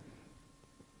it.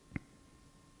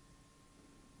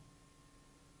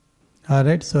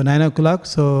 Alright, so 9 o'clock,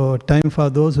 so time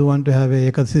for those who want to have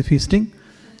a Ekadasi feasting.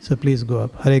 So please go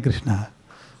up. Hare Krishna.